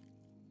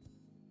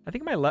 I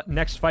think my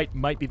next fight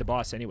might be the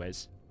boss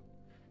anyways.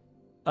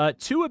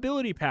 2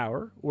 ability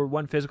power, or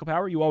 1 physical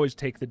power. You always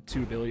take the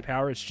 2 ability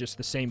power. It's just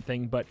the same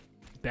thing, but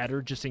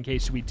better, just in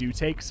case we do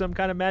take some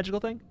kind of magical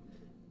thing.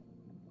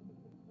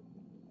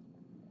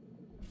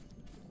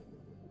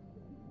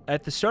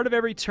 At the start of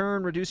every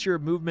turn, reduce your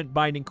movement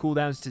binding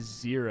cooldowns to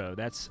 0.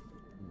 That's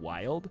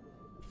wild.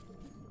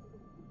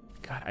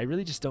 God, I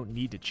really just don't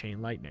need to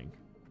chain lightning.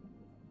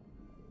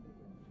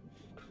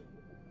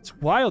 It's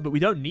wild, but we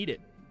don't need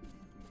it.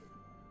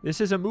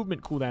 This is a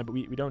movement cooldown, but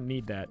we don't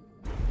need that.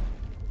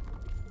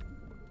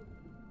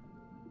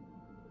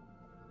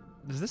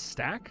 Does this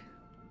stack?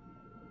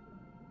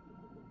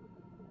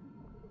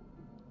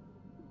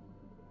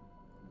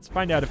 Let's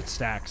find out if it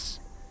stacks.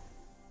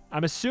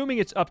 I'm assuming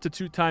it's up to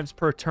 2 times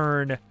per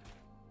turn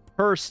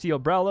per Steel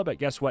Umbrella, but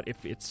guess what?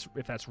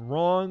 If that's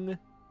wrong,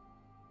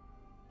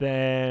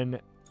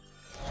 then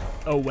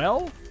oh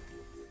well.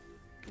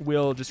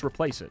 We'll just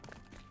replace it.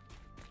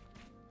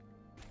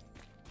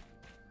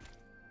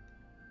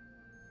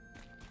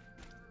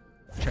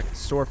 Check the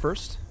store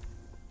first.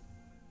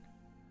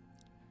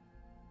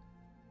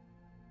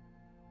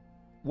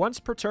 Once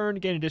per turn,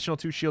 gain additional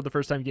 2 shield the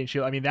first time you gain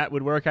shield. I mean, that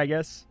would work, I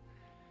guess.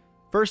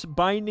 First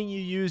binding you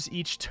use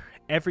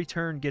every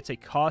turn gets a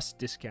cost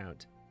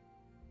discount.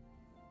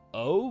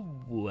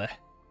 Oh.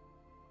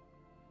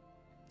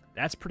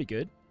 That's pretty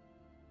good.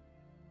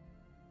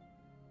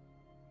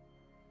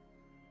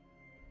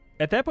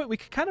 At that point, we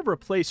could kind of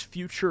replace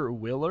Future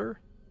Willer.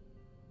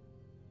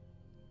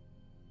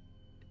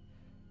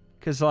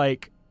 Because,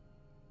 like,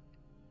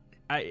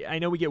 I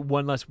know we get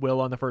 1 less will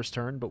on the first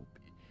turn, but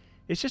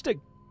it's just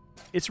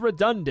it's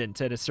redundant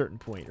at a certain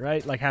point,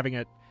 right? Like,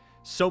 having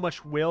so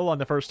much will on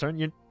the first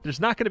turn, there's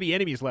not going to be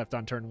enemies left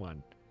on turn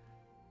 1.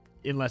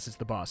 Unless it's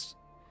the boss.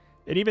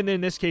 And even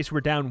in this case,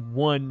 we're down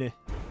 1-1.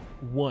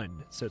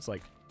 So it's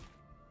like,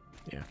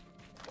 yeah.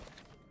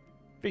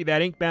 Figure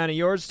that Inkbound of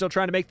yours is still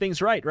trying to make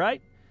things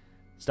right?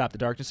 Stop the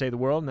darkness, save the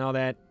world, and all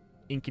that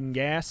ink and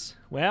gas.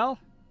 Well,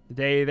 the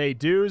day they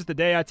do is the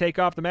day I take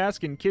off the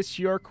mask and kiss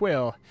your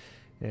quill.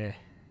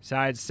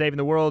 Besides, saving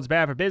the world's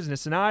bad for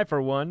business, and I,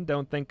 for one,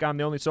 don't think I'm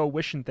the only soul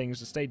wishing things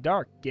to stay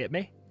dark, get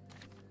me?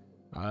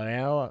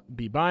 Well,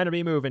 be buying or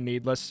be moving,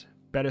 Needless.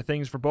 Better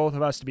things for both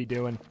of us to be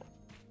doing.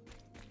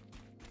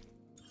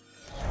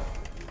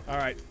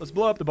 Alright, let's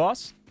blow up the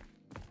boss.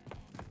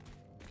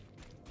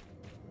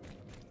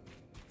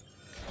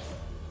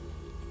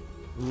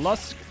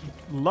 Lusk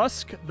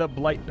the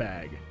Blight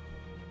Bag.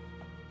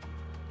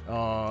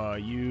 Oh,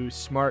 you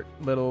smart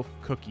little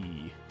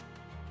cookie.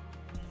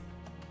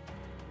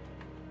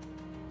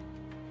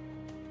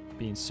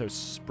 Being so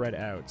spread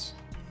out.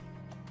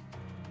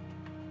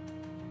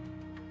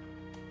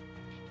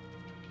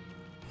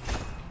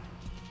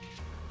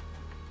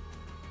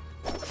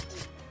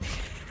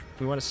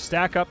 We want to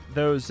stack up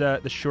those the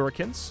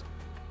shurikens.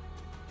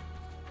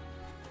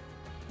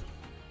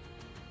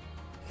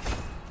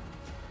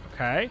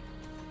 Okay.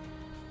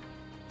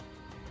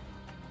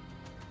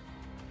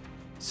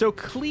 So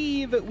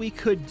cleave, we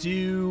could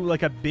do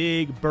like a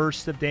big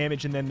burst of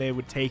damage and then they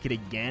would take it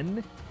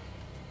again.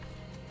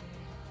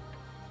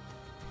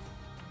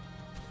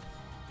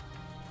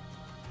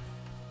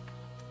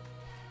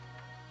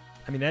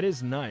 I mean, that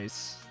is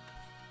nice.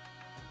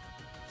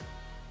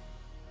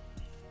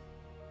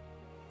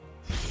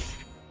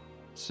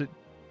 So,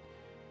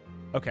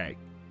 okay.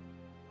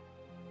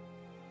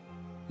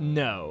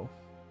 No.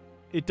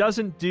 It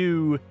doesn't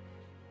do...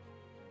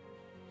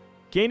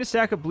 Gain a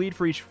stack of bleed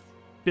for each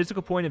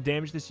physical point of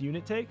damage this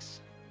unit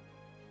takes.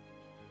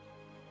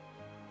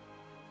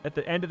 At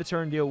the end of the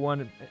turn, deal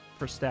 1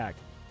 per stack.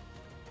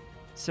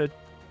 So,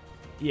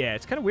 yeah,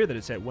 it's kind of weird that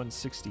it's at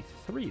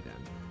 163 then.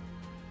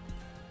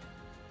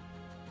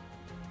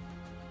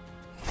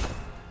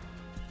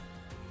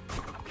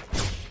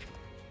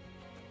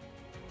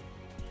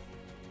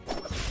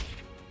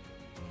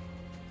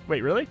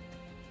 Wait, really?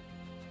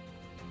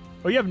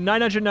 Oh, you have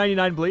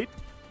 999 bleed?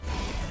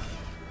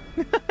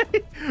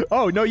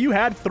 Oh, no, you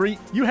had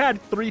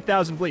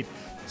 3,000 bleed.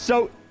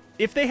 So,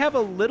 if they have a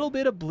little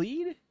bit of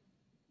bleed,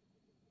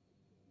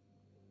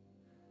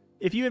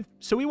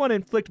 so we want to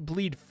inflict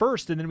bleed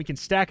first and then we can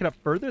stack it up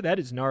further. That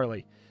is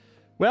gnarly.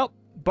 Well,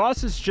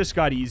 bosses just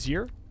got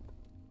easier.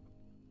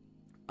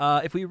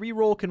 If we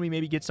re-roll, can we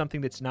maybe get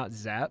something that's not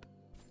zap?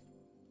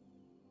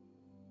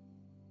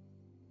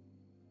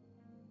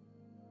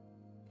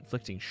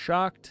 Inflicting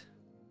shocked.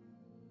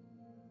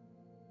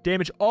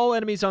 Damage all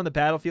enemies on the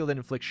battlefield and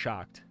inflict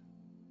shocked.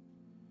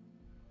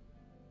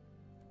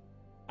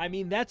 I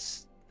mean,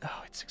 that's...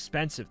 Oh, it's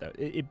expensive, though.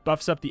 It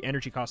buffs up the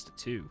energy cost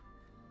to 2.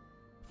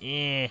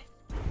 Eh.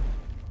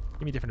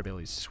 Give me different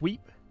abilities. Sweep.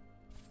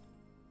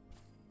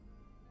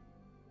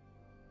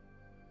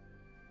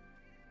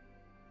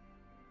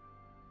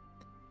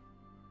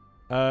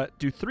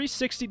 Do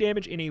 360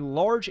 damage in a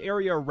large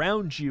area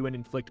around you and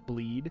inflict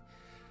bleed.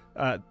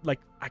 Like,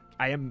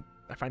 I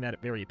find that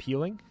very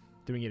appealing.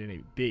 Doing it in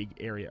a big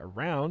area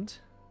around.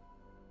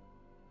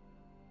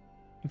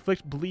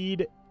 Inflict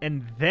bleed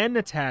and then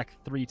attack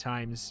 3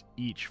 times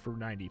each for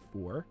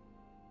 94.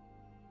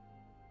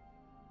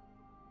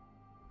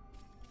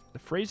 The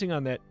phrasing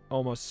on that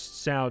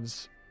almost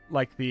sounds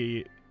like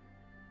the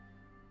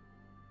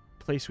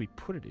place we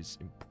put it is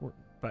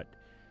important, but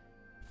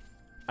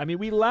I mean,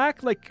 we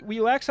lack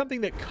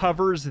something that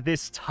covers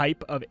this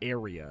type of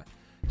area.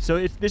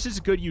 So this is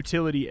good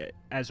utility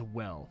as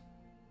well.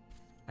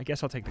 I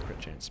guess I'll take the crit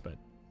chance, but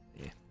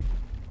yeah.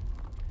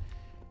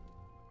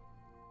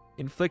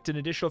 Inflict an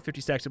additional 50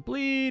 stacks of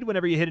bleed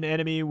whenever you hit an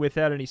enemy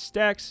without any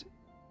stacks.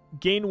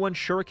 Gain 1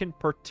 shuriken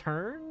per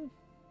turn.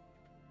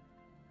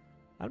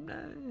 I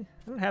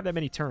don't have that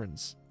many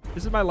turns.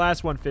 This is my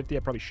last 150. I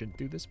probably shouldn't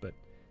do this, but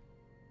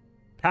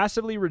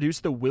passively reduce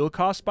the will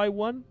cost by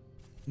 1,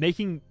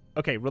 making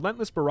okay.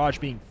 Relentless Barrage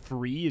being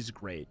free is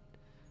great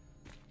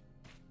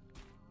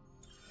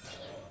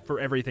for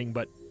everything,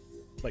 but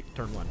like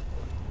turn 1.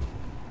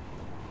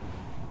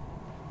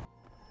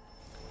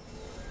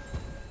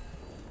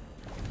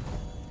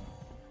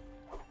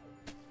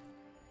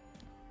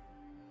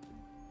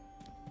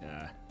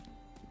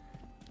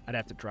 I'd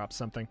have to drop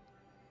something.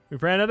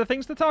 We've ran out of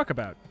things to talk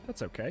about.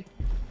 That's okay.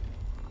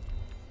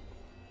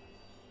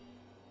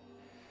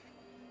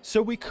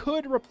 So we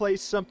could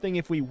replace something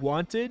if we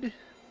wanted,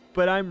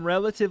 but I'm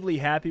relatively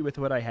happy with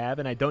what I have,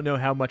 and I don't know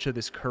how much of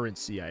this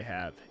currency I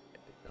have.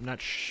 I'm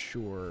not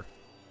sure.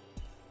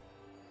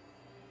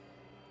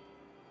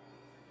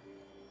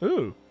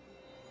 Ooh.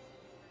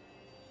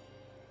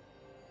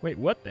 Wait,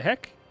 what the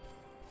heck?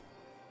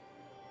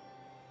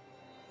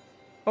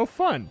 Oh,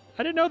 fun.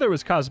 I didn't know there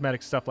was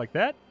cosmetic stuff like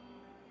that.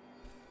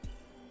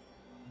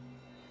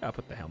 I'll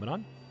put the helmet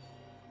on.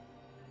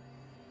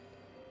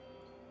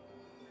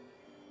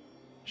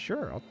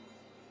 Sure.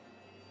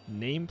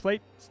 Nameplate?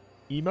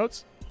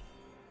 Emotes?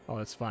 Oh,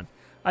 that's fun.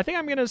 I think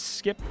I'm going to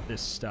skip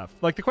this stuff.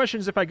 Like, the question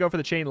is if I go for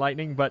the chain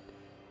lightning, but...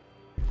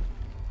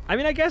 I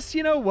mean, I guess,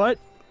 you know what?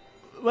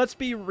 Let's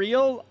be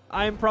real.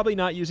 I'm probably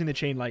not using the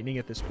chain lightning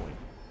at this point.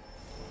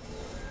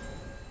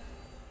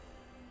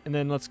 And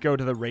then let's go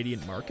to the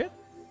Radiant Market.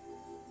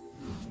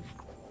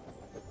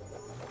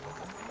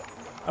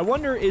 I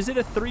wonder, is it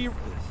a three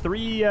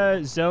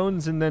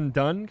zones and then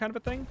done kind of a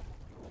thing?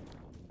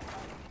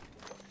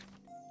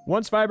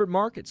 Once vibrant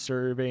market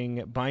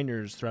serving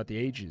binders throughout the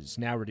ages,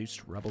 now reduced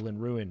to rubble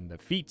and ruin. The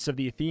feats of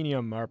the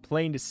Athenium are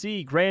plain to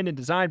see, grand in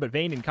design, but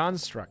vain in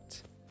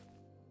construct.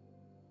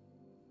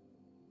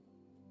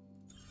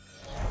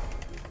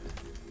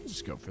 Let's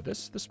just go for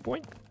this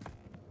point.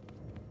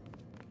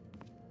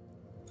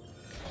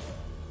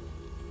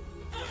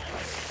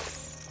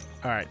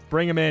 All right,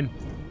 bring him in.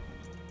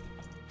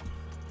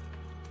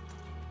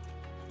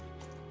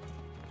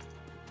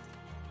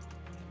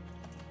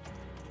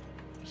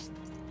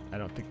 I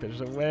don't think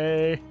there's a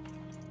way.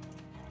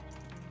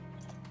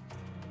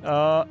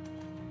 So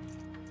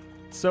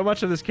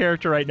much of this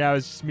character right now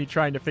is just me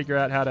trying to figure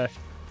out how to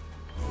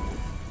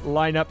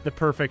line up the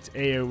perfect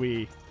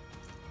AoE.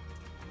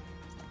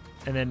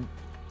 And then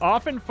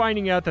often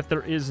finding out that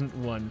there isn't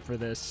one for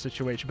this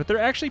situation, but there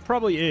actually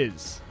probably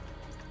is.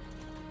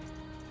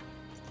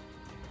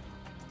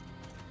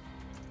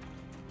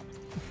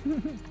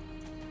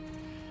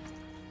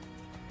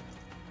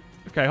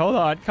 Okay, hold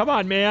on. Come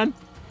on, man.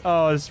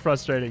 Oh, this is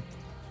frustrating.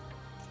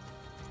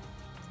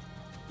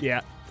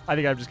 Yeah, I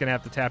think I'm just going to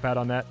have to tap out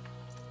on that.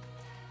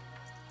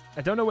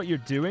 I don't know what you're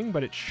doing,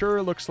 but it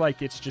sure looks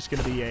like it's just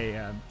going to be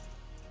a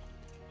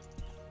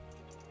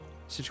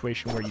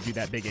situation where you do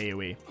that big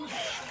AoE.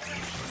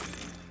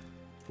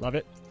 Love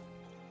it.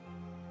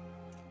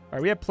 All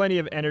right, we have plenty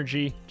of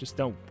energy. Just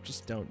don't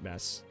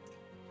mess.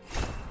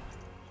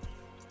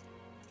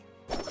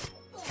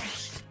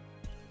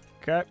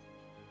 Okay.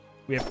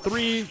 We have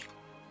 3.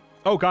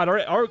 Oh god,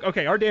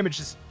 our damage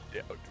is,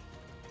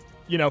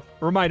 you know,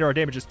 reminder, our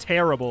damage is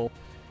terrible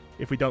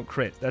if we don't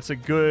crit. That's a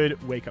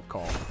good wake-up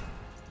call.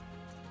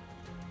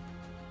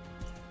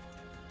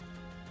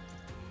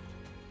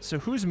 So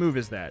whose move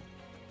is that?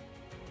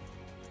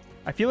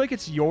 I feel like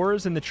it's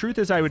yours, and the truth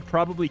is I would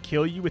probably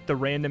kill you with the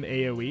random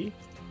AoE.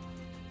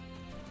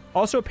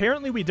 Also,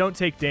 apparently we don't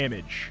take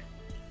damage.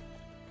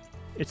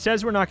 It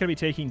says we're not going to be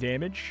taking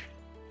damage,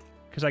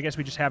 because I guess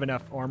we just have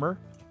enough armor.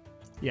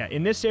 Yeah,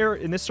 in this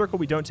circle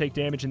we don't take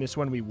damage, in this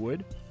one we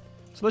would.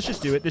 So let's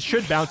just do it. This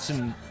should bounce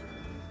and...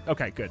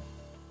 Okay, good.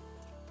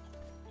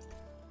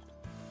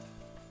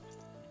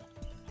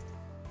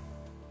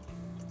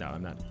 No,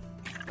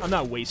 I'm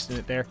not wasting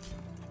it there.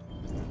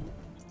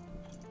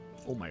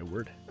 Oh my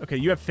word. Okay,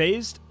 you have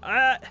phased.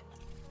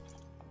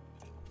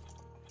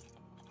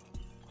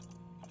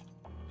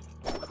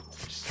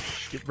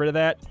 Just get rid of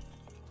that.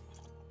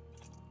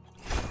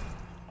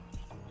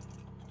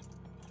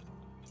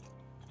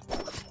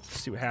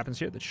 See what happens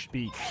here. That should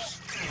be...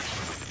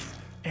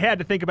 It had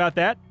to think about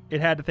that.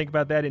 It had to think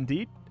about that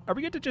indeed. Are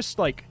we going to just,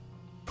 like...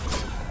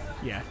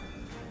 Yeah.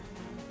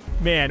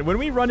 Man, when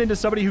we run into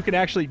somebody who can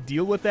actually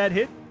deal with that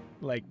hit,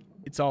 like,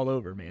 it's all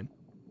over, man.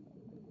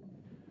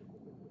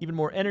 Even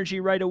more energy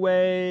right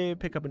away.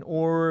 Pick up an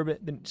orb.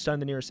 Then stun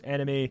the nearest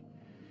enemy.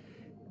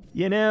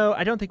 You know,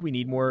 I don't think we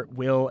need more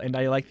will, and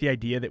I like the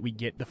idea that we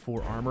get the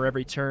 4 armor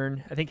every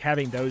turn. I think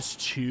having those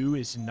 2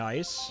 is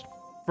nice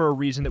for a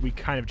reason that we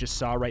kind of just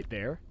saw right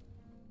there.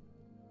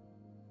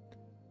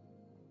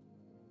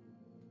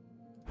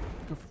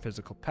 Go for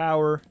physical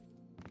power.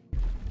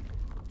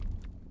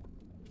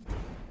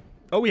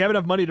 Oh, we have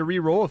enough money to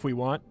re-roll if we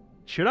want.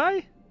 Should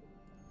I?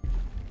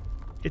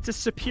 It's a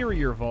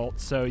superior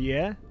vault, so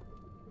yeah.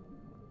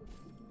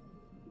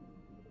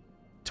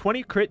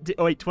 20 crit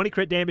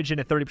damage and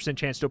a 30%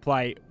 chance to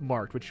apply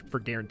marked, which for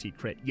guaranteed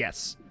crit.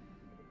 Yes.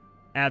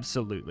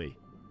 Absolutely.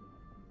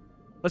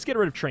 Let's get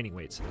rid of training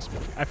weights at this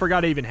point. I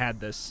forgot I even had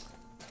this.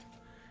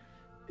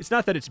 It's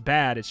not that it's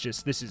bad, it's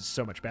just this is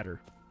so much better.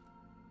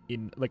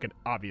 In, like, an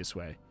obvious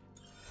way.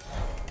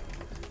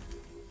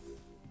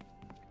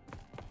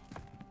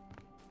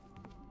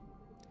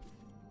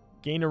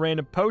 Gain a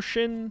random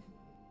potion.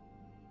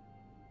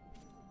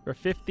 For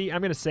 50.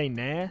 I'm going to say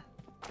nah.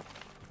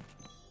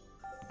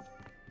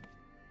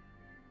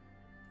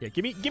 Yeah,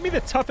 give me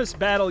the toughest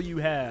battle you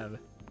have.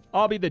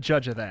 I'll be the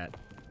judge of that.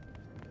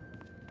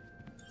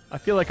 I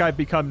feel like I've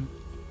become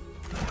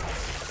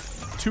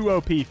too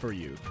OP for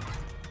you.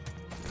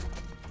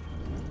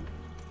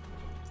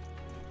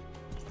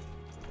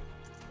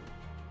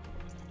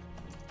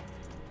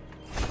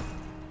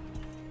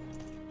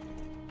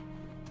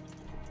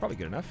 Probably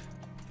good enough.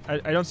 I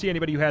don't see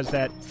anybody who has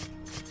that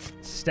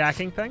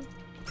stacking thing.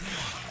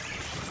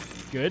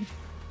 Good.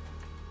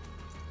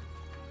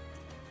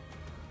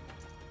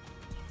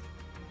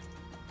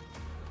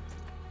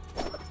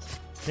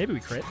 Maybe we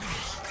crit.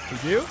 We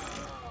do.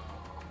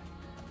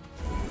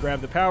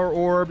 Grab the power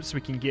orb so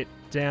we can get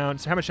down.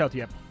 So how much health do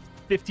you have?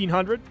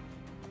 1,500?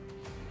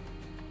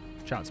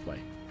 Child's play.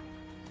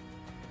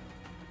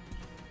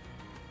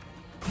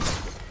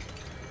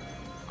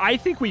 I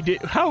think we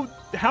did...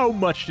 How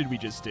much did we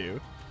just do?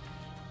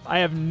 I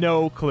have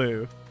no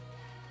clue.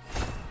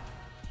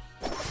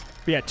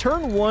 But yeah,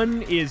 turn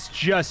 1 is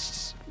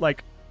just,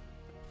 like,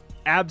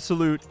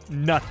 absolute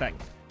nothing.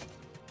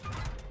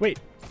 Wait.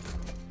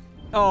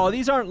 Oh,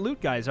 these aren't loot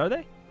guys, are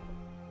they?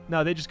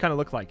 No, they just kind of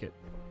look like it.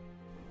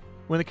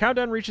 When the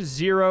countdown reaches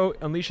 0,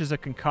 unleashes a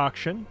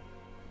concoction.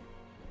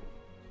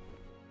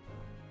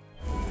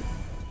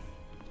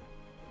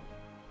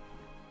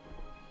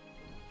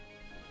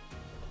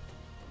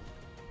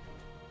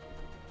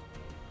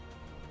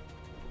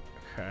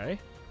 Okay.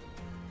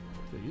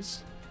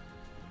 Please.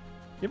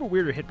 You have a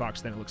weirder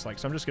hitbox than it looks like,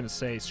 so I'm just going to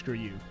say screw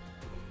you.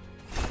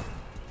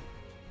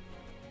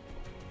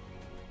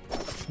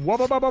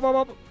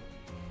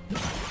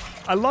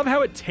 I love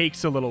how it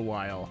takes a little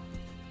while.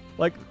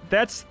 Like,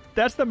 that's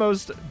the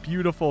most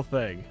beautiful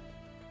thing.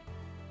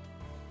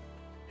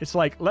 It's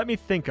like, let me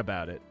think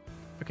about it.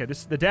 Okay,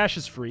 the dash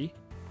is free.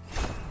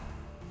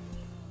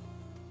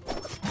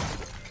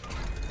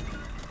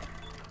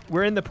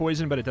 We're in the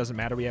poison, but it doesn't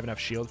matter. We have enough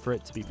shield for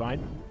it to be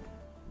fine.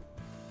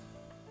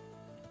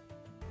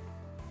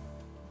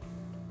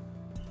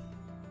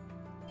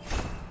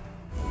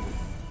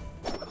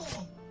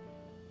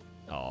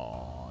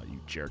 Oh, you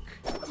jerk.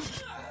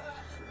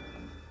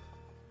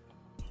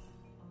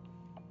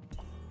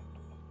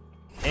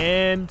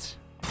 And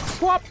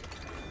swap.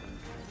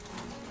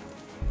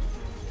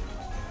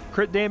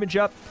 Crit damage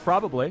up,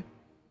 probably.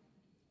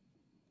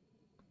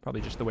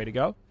 Probably just the way to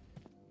go.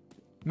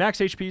 Max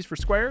HPs for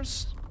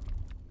squares.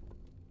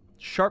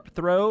 Sharp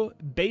throw.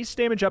 Base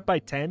damage up by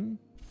 10.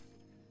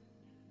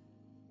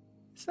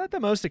 Is that the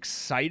most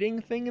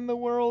exciting thing in the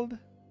world?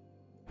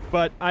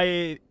 But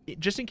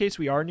just in case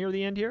we are near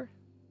the end here.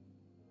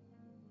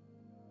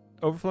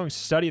 Overflowing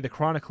Study of the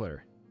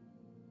Chronicler.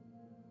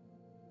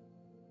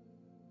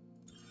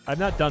 I've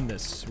not done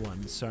this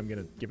one, so I'm going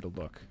to give it a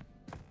look.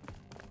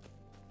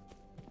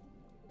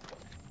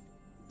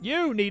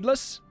 You,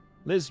 Needless.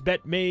 Liz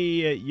bet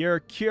me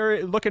you're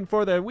looking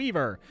for the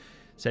Weaver.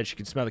 Said she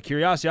can smell the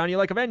curiosity on you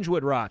like a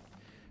Vengewood rot.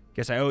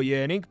 Guess I owe you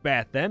an ink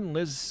bath then,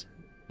 Liz.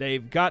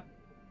 They've got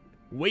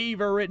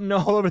Weaver written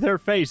all over their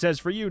face. As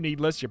for you,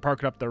 Needless, you're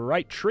parking up the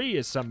right tree,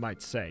 as some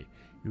might say.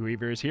 Your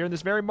Weaver is here in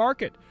this very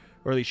market.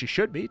 Or at least she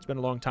should be. It's been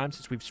a long time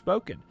since we've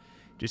spoken.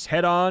 Just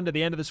head on to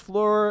the end of this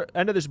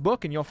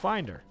book, and you'll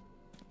find her.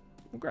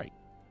 Well, great.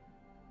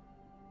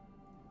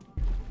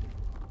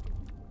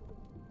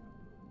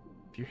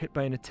 If you're hit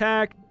by an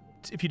attack,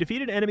 if you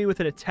defeat an enemy with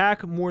an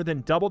attack more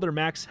than double their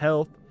max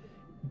health,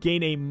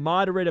 gain a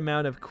moderate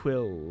amount of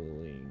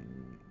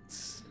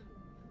quillings.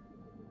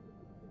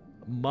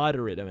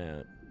 Moderate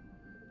amount.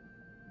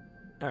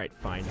 All right,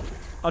 fine.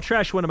 I'll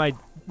trash one of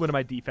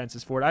my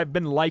defenses for it. I've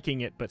been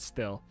liking it, but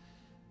still.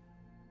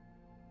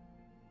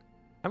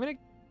 I'm gonna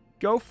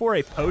go for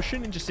a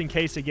potion, and just in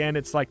case, again,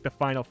 it's like the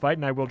final fight,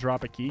 and I will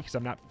drop a key because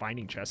I'm not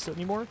finding chests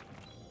anymore.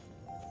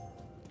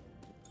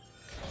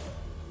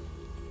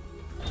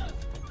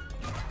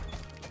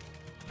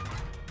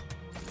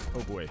 Oh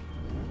boy.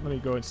 Let me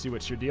go and see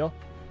what's your deal.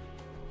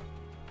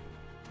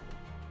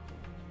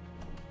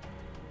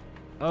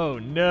 Oh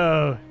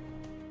no.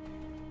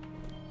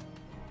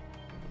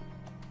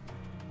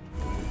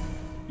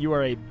 You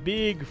are a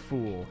big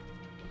fool.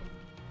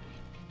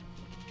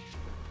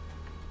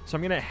 So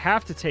I'm going to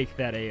have to take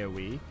that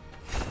AoE.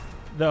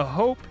 The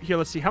hope... Here,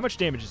 let's see. How much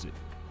damage is it?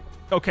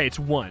 Okay, it's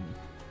 1.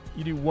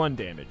 You do 1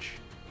 damage.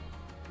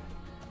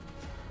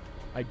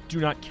 I do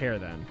not care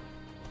then.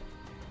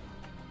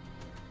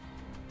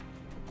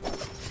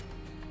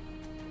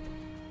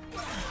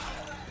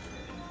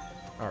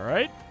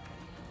 Alright.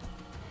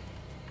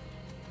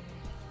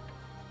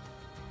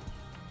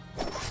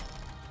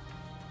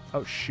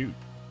 Oh, shoot.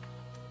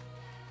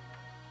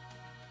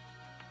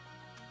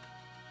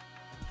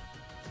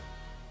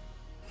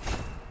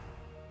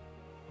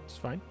 It's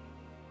fine.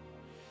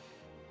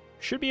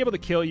 Should be able to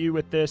kill you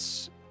with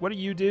this. What do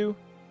you do?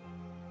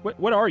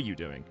 What are you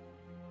doing?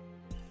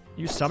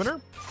 You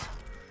summoner?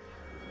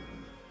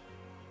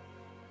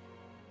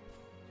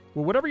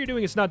 Well, whatever you're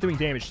doing is not doing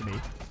damage to me.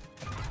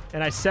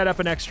 And I set up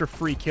an extra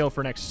free kill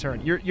for next turn.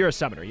 You're a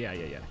summoner. Yeah.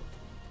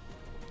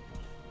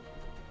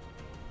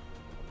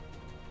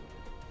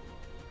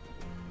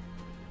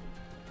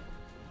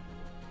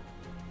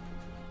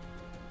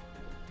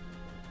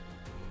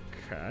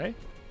 Okay.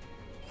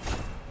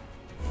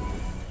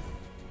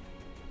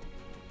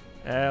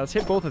 Let's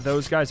hit both of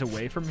those guys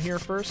away from here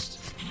first.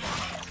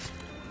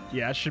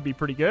 Yeah, should be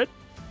pretty good.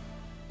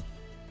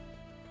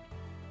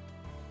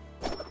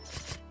 Get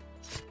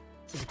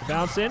the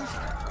bounce in.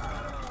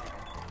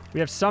 We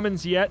have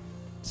summons yet,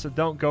 so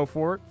don't go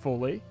for it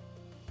fully.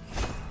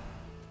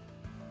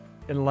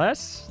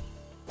 Unless...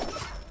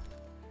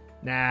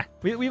 Nah.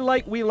 We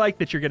like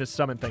that you're going to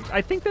summon things.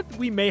 I think that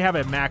we may have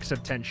a max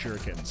of 10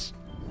 shurikens.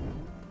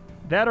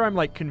 That or I'm,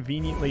 like,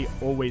 conveniently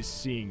always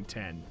seeing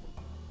 10.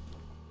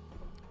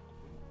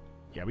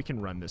 Yeah, we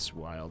can run this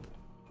wild.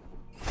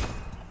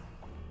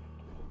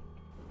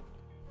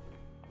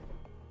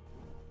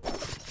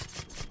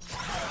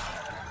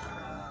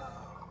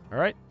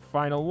 Alright,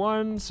 final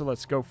one. So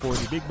let's go for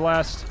the big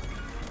blast.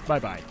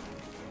 Bye-bye.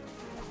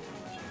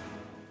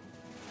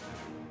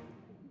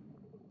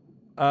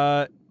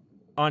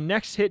 On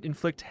next hit,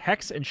 inflict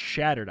Hex and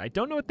Shattered. I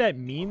don't know what that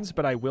means,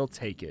 but I will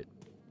take it.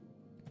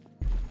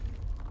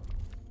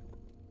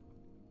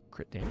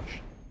 Crit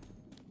damage.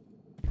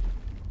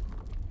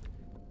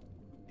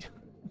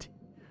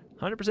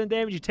 100%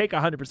 damage, you take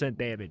 100%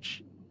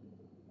 damage.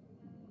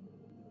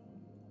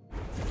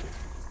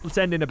 Let's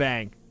end in a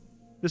bang.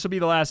 This will be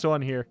the last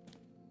one here.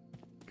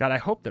 God, I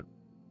hope that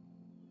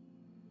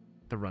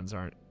the runs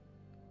aren't...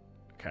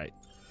 Okay.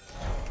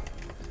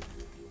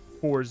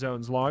 4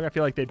 zones long. I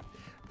feel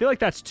like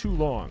that's too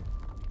long.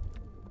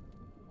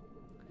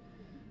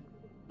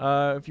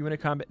 If you win a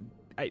combat...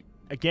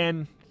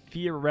 Again,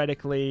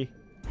 theoretically,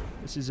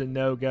 this is a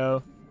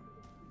no-go.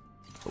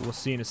 But we'll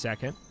see in a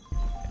second.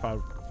 If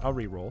I'll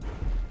re-roll.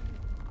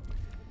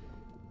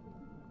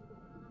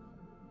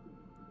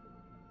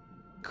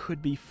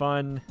 Could be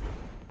fun.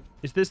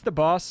 Is this the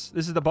boss?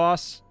 This is the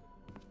boss?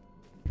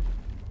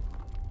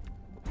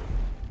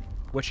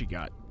 What you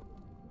got?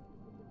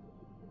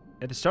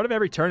 At the start of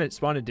every turn, it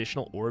spawn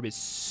additional orb is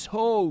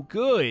so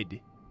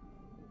good.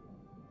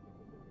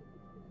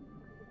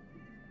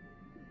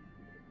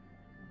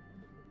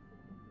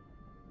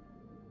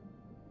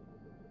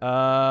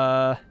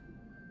 But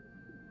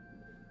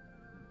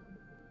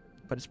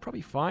it's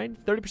probably fine.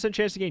 30%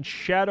 chance to gain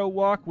Shadow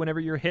Walk whenever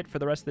you're hit for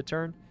the rest of the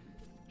turn.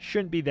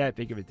 Shouldn't be that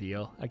big of a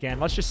deal. Again,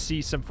 let's just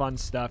see some fun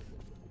stuff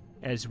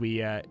as we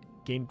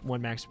gain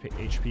 1 max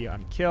HP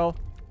on kill.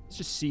 Let's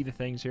just see the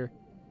things here.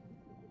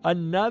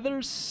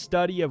 Another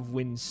Study of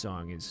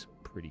Windsong is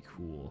pretty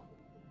cool.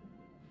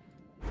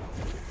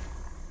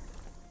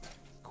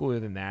 cooler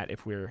than that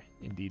if we're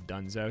indeed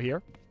donezo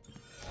here.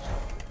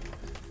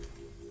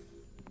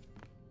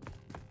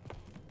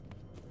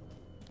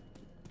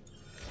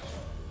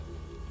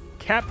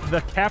 Cap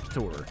the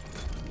Captor.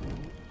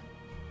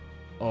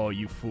 Oh,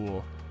 you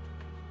fool.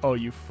 Oh,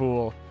 you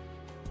fool.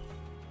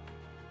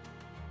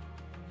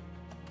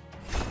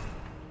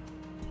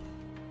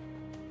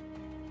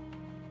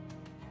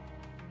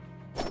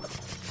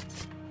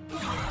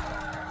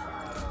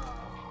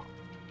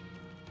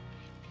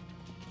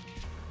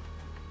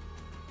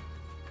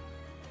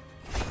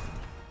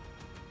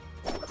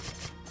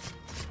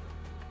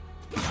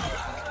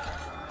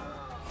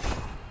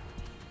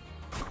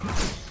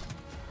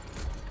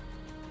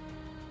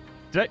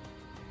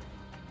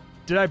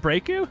 Did I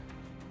break you?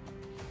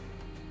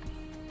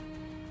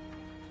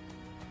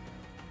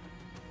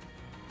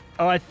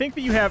 Oh, I think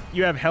that you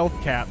have health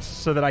caps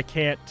so that I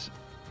can't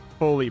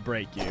fully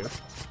break you.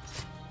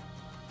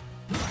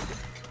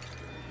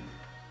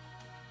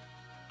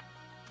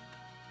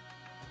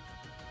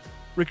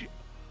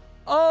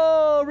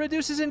 Oh,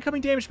 reduces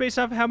incoming damage based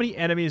off how many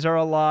enemies are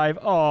alive.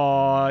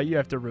 Oh, you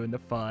have to ruin the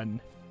fun.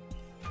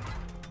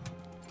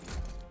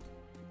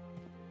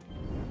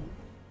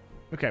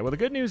 Okay, well, the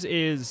good news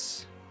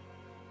is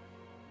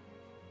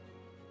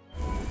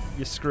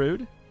you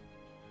screwed.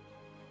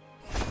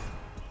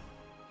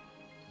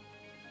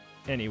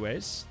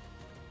 Anyways,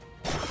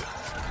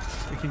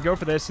 we can go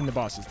for this and the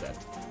boss is dead.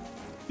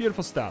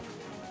 Beautiful stuff.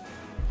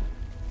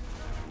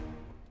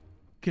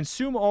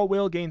 Consume all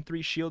will, gain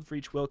 3 shield for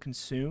each will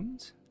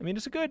consumed. I mean,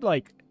 it's a good,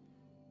 like,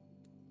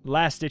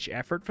 last-ditch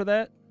effort for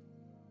that.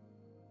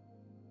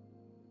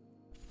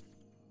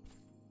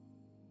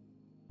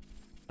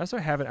 I also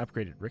haven't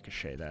upgraded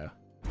Ricochet, though.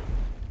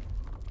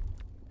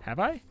 Have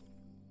I?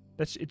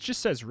 It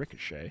just says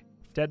Ricochet.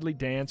 Deadly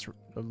Dance. I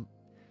haven't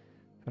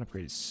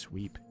upgraded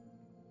Sweep.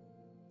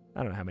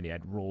 I don't know how many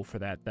I'd roll for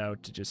that, though,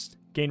 to just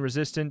gain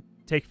resistant,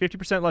 take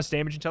 50% less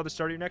damage until the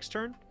start of your next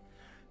turn.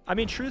 I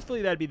mean,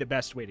 truthfully, that'd be the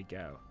best way to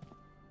go.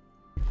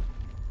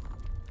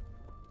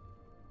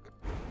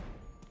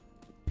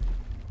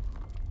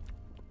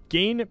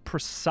 Gain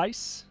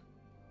precise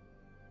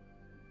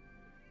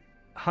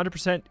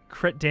 100%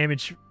 crit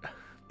damage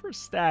per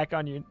stack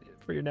on you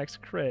for your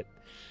next crit.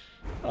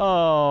 Oh,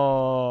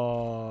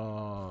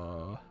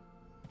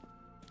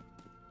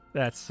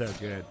 that's so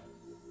good.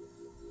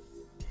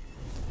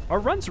 Are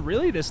runs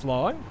really this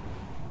long?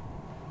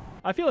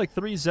 I feel like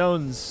 3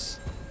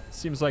 zones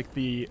seems like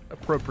the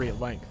appropriate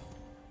length.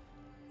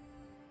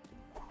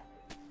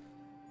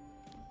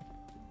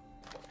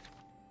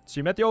 So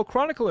you met the old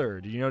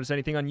chronicler. Did you notice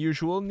anything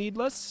unusual,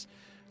 Needless?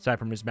 Aside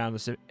from his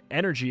boundless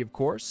energy, of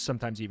course,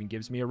 sometimes he even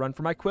gives me a run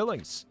for my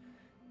quillings.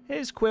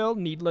 His quill,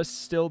 Needless,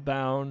 still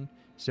bound,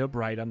 still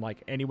bright,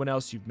 unlike anyone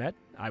else you've met,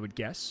 I would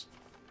guess.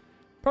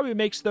 Probably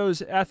makes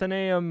those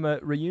Athenaeum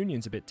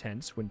reunions a bit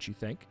tense, wouldn't you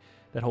think?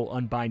 That whole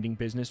unbinding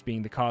business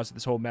being the cause of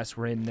this whole mess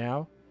we're in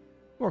now.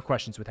 More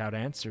questions without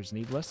answers,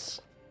 Needless.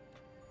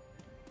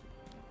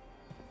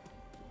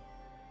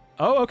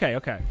 Oh, okay,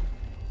 okay.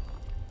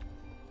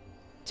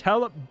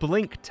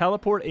 Blink,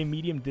 teleport a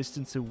medium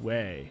distance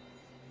away.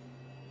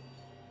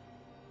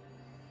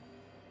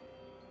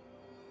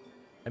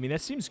 I mean,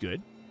 that seems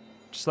good.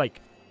 Just like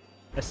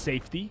a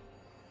safety.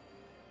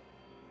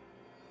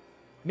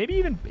 Maybe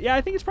even, yeah,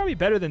 I think it's probably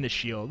better than the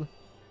shield.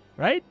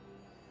 Right?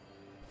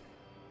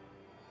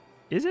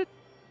 Is it?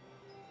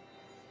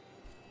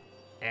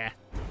 Eh.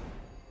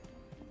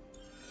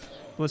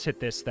 Let's hit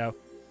this, though.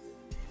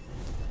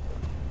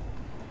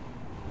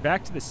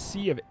 Back to the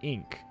Sea of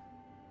Ink.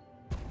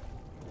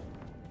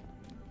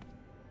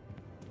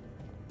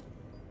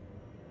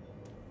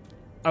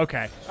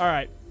 Okay,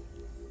 alright.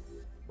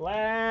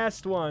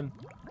 Last one.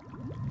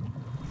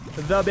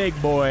 The big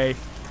boy.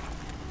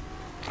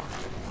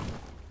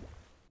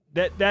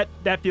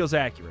 That feels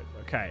accurate.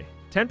 Okay.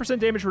 10%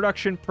 damage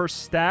reduction per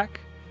stack.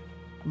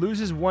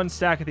 Loses 1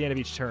 stack at the end of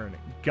each turn.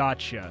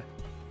 Gotcha.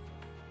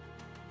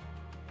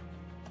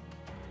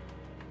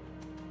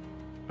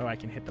 Oh, I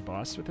can hit the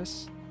boss with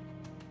this?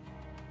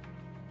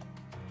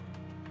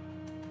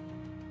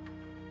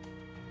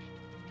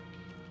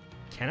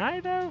 Can I,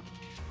 though?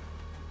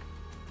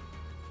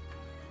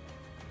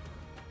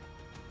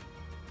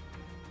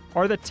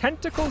 Are the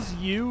tentacles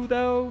you,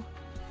 though?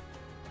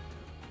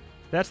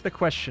 That's the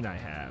question I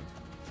have.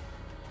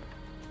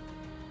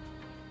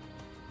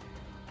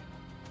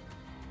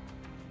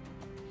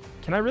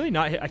 Can I really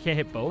not hit? I can't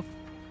hit both?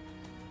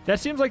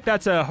 That seems like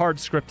that's a hard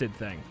scripted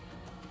thing.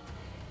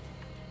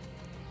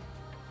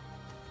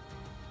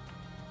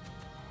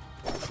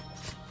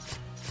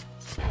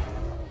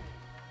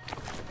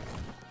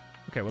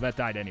 Okay, well that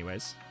died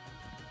anyways.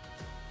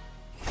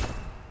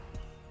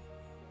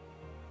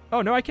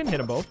 Oh, no, I can hit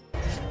them both.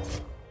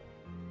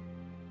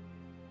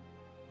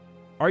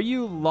 Are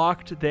you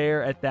locked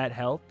there at that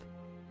health?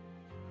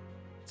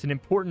 It's an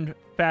important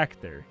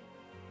factor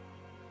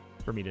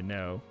for me to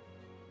know.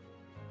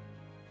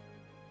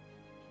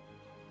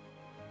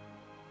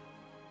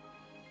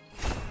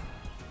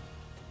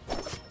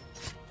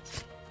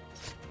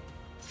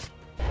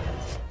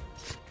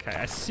 Okay,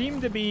 I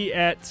seem to be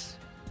at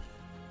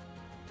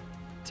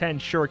 10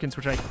 shurikens,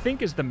 which I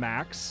think is the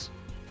max.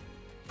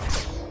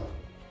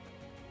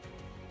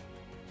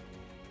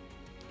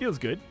 Feels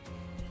good.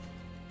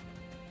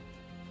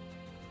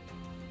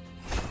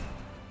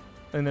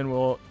 And then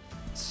we'll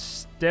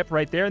step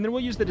right there, and then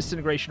we'll use the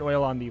disintegration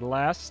oil on the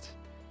last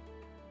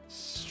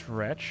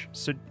stretch.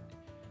 So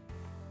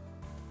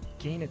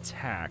gain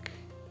attack.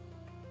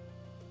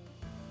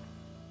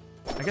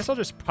 I guess I'll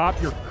just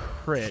pop your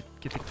crit,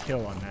 get the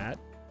kill on that.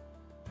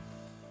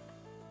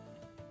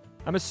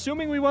 I'm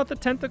assuming we want the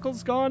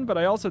tentacles gone, but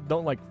I also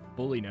don't, like,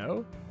 fully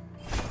know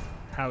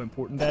how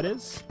important that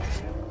is.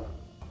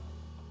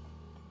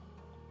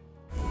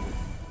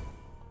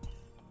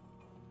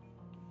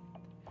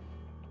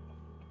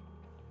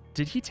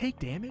 Did he take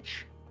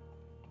damage?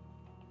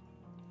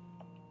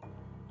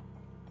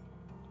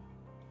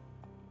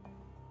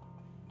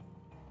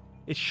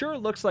 It sure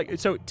looks like...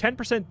 So,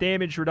 10%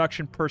 damage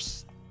reduction per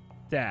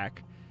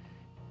stack.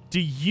 Do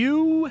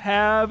you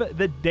have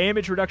the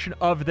damage reduction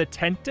of the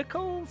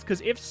tentacles? Because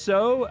if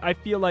so, I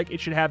feel like it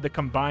should have the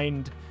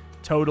combined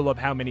total of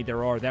how many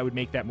there are. That would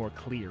make that more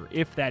clear,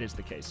 if that is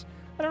the case.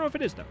 I don't know if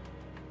it is, though.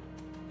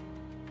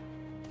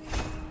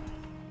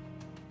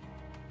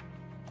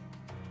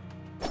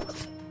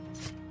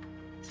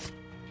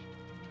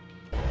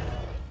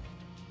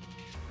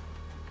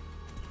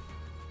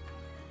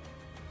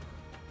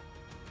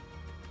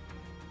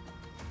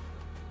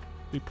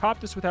 We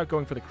popped this without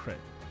going for the crit.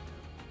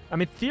 I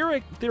mean,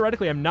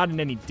 theoretically, I'm not in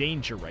any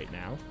danger right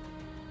now.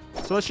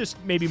 So let's just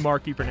maybe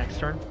mark you for next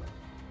turn.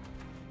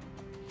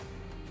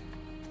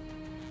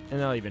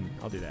 And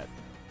I'll do that.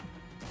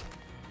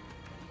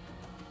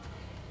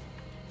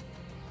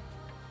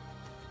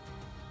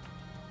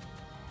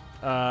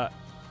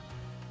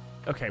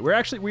 Okay,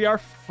 we are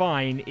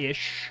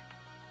fine-ish.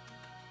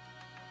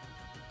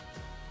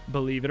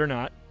 Believe it or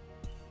not.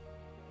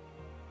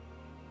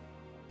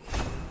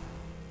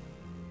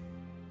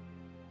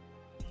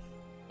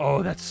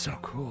 Oh, that's so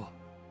cool.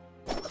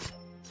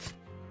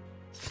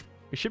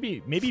 We should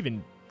be maybe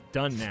even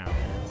done now.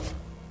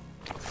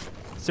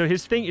 So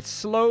his thing, it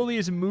slowly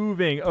is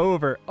moving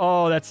over.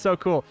 Oh, that's so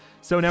cool.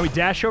 So now we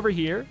dash over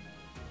here.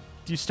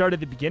 Do you start at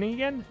the beginning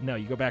again? No,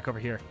 you go back over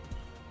here.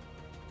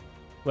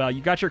 Well,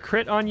 you got your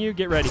crit on you.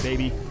 Get ready,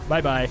 baby.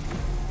 Bye-bye.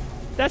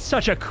 That's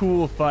such a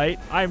cool fight.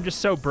 I'm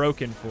just so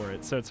broken for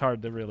it, so it's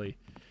hard to really,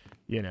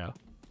 you know.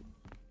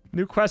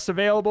 New quests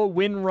available.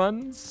 Win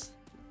runs.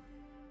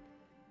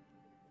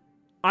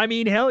 I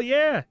mean, hell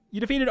yeah. You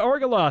defeated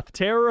Orgaloth,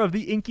 Terror of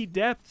the Inky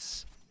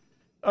Depths.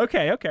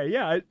 Okay,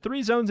 yeah.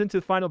 3 zones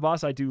into the final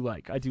boss, I do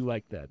like. I do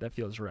like that. That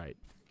feels right.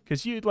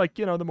 Because you, like,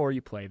 you know, the more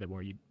you play, the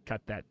more you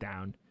cut that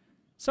down.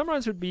 Some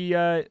runs would be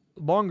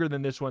longer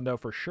than this one, though,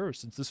 for sure,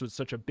 since this was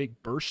such a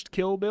big burst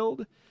kill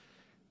build.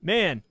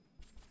 Man.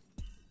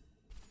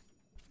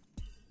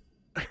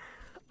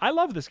 I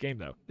love this game,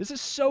 though. This is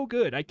so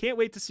good. I can't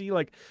wait to see,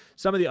 like,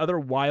 some of the other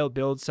wild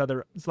builds,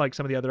 like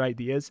some of the other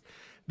ideas.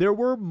 There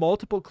were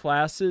multiple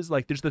classes.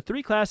 Like, there's the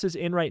 3 classes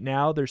in right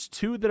now. There's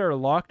 2 that are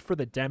locked for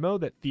the demo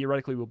that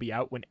theoretically will be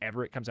out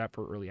whenever it comes out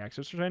for early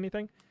access or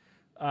anything.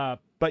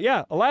 But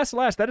yeah, alas,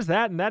 that is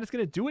that, and that is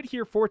going to do it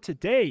here for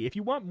today. If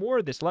you want more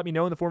of this, let me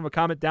know in the form of a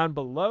comment down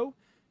below.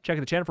 Check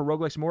out the channel for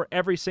roguelikes more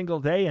every single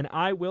day, and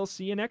I will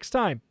see you next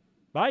time.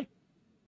 Bye.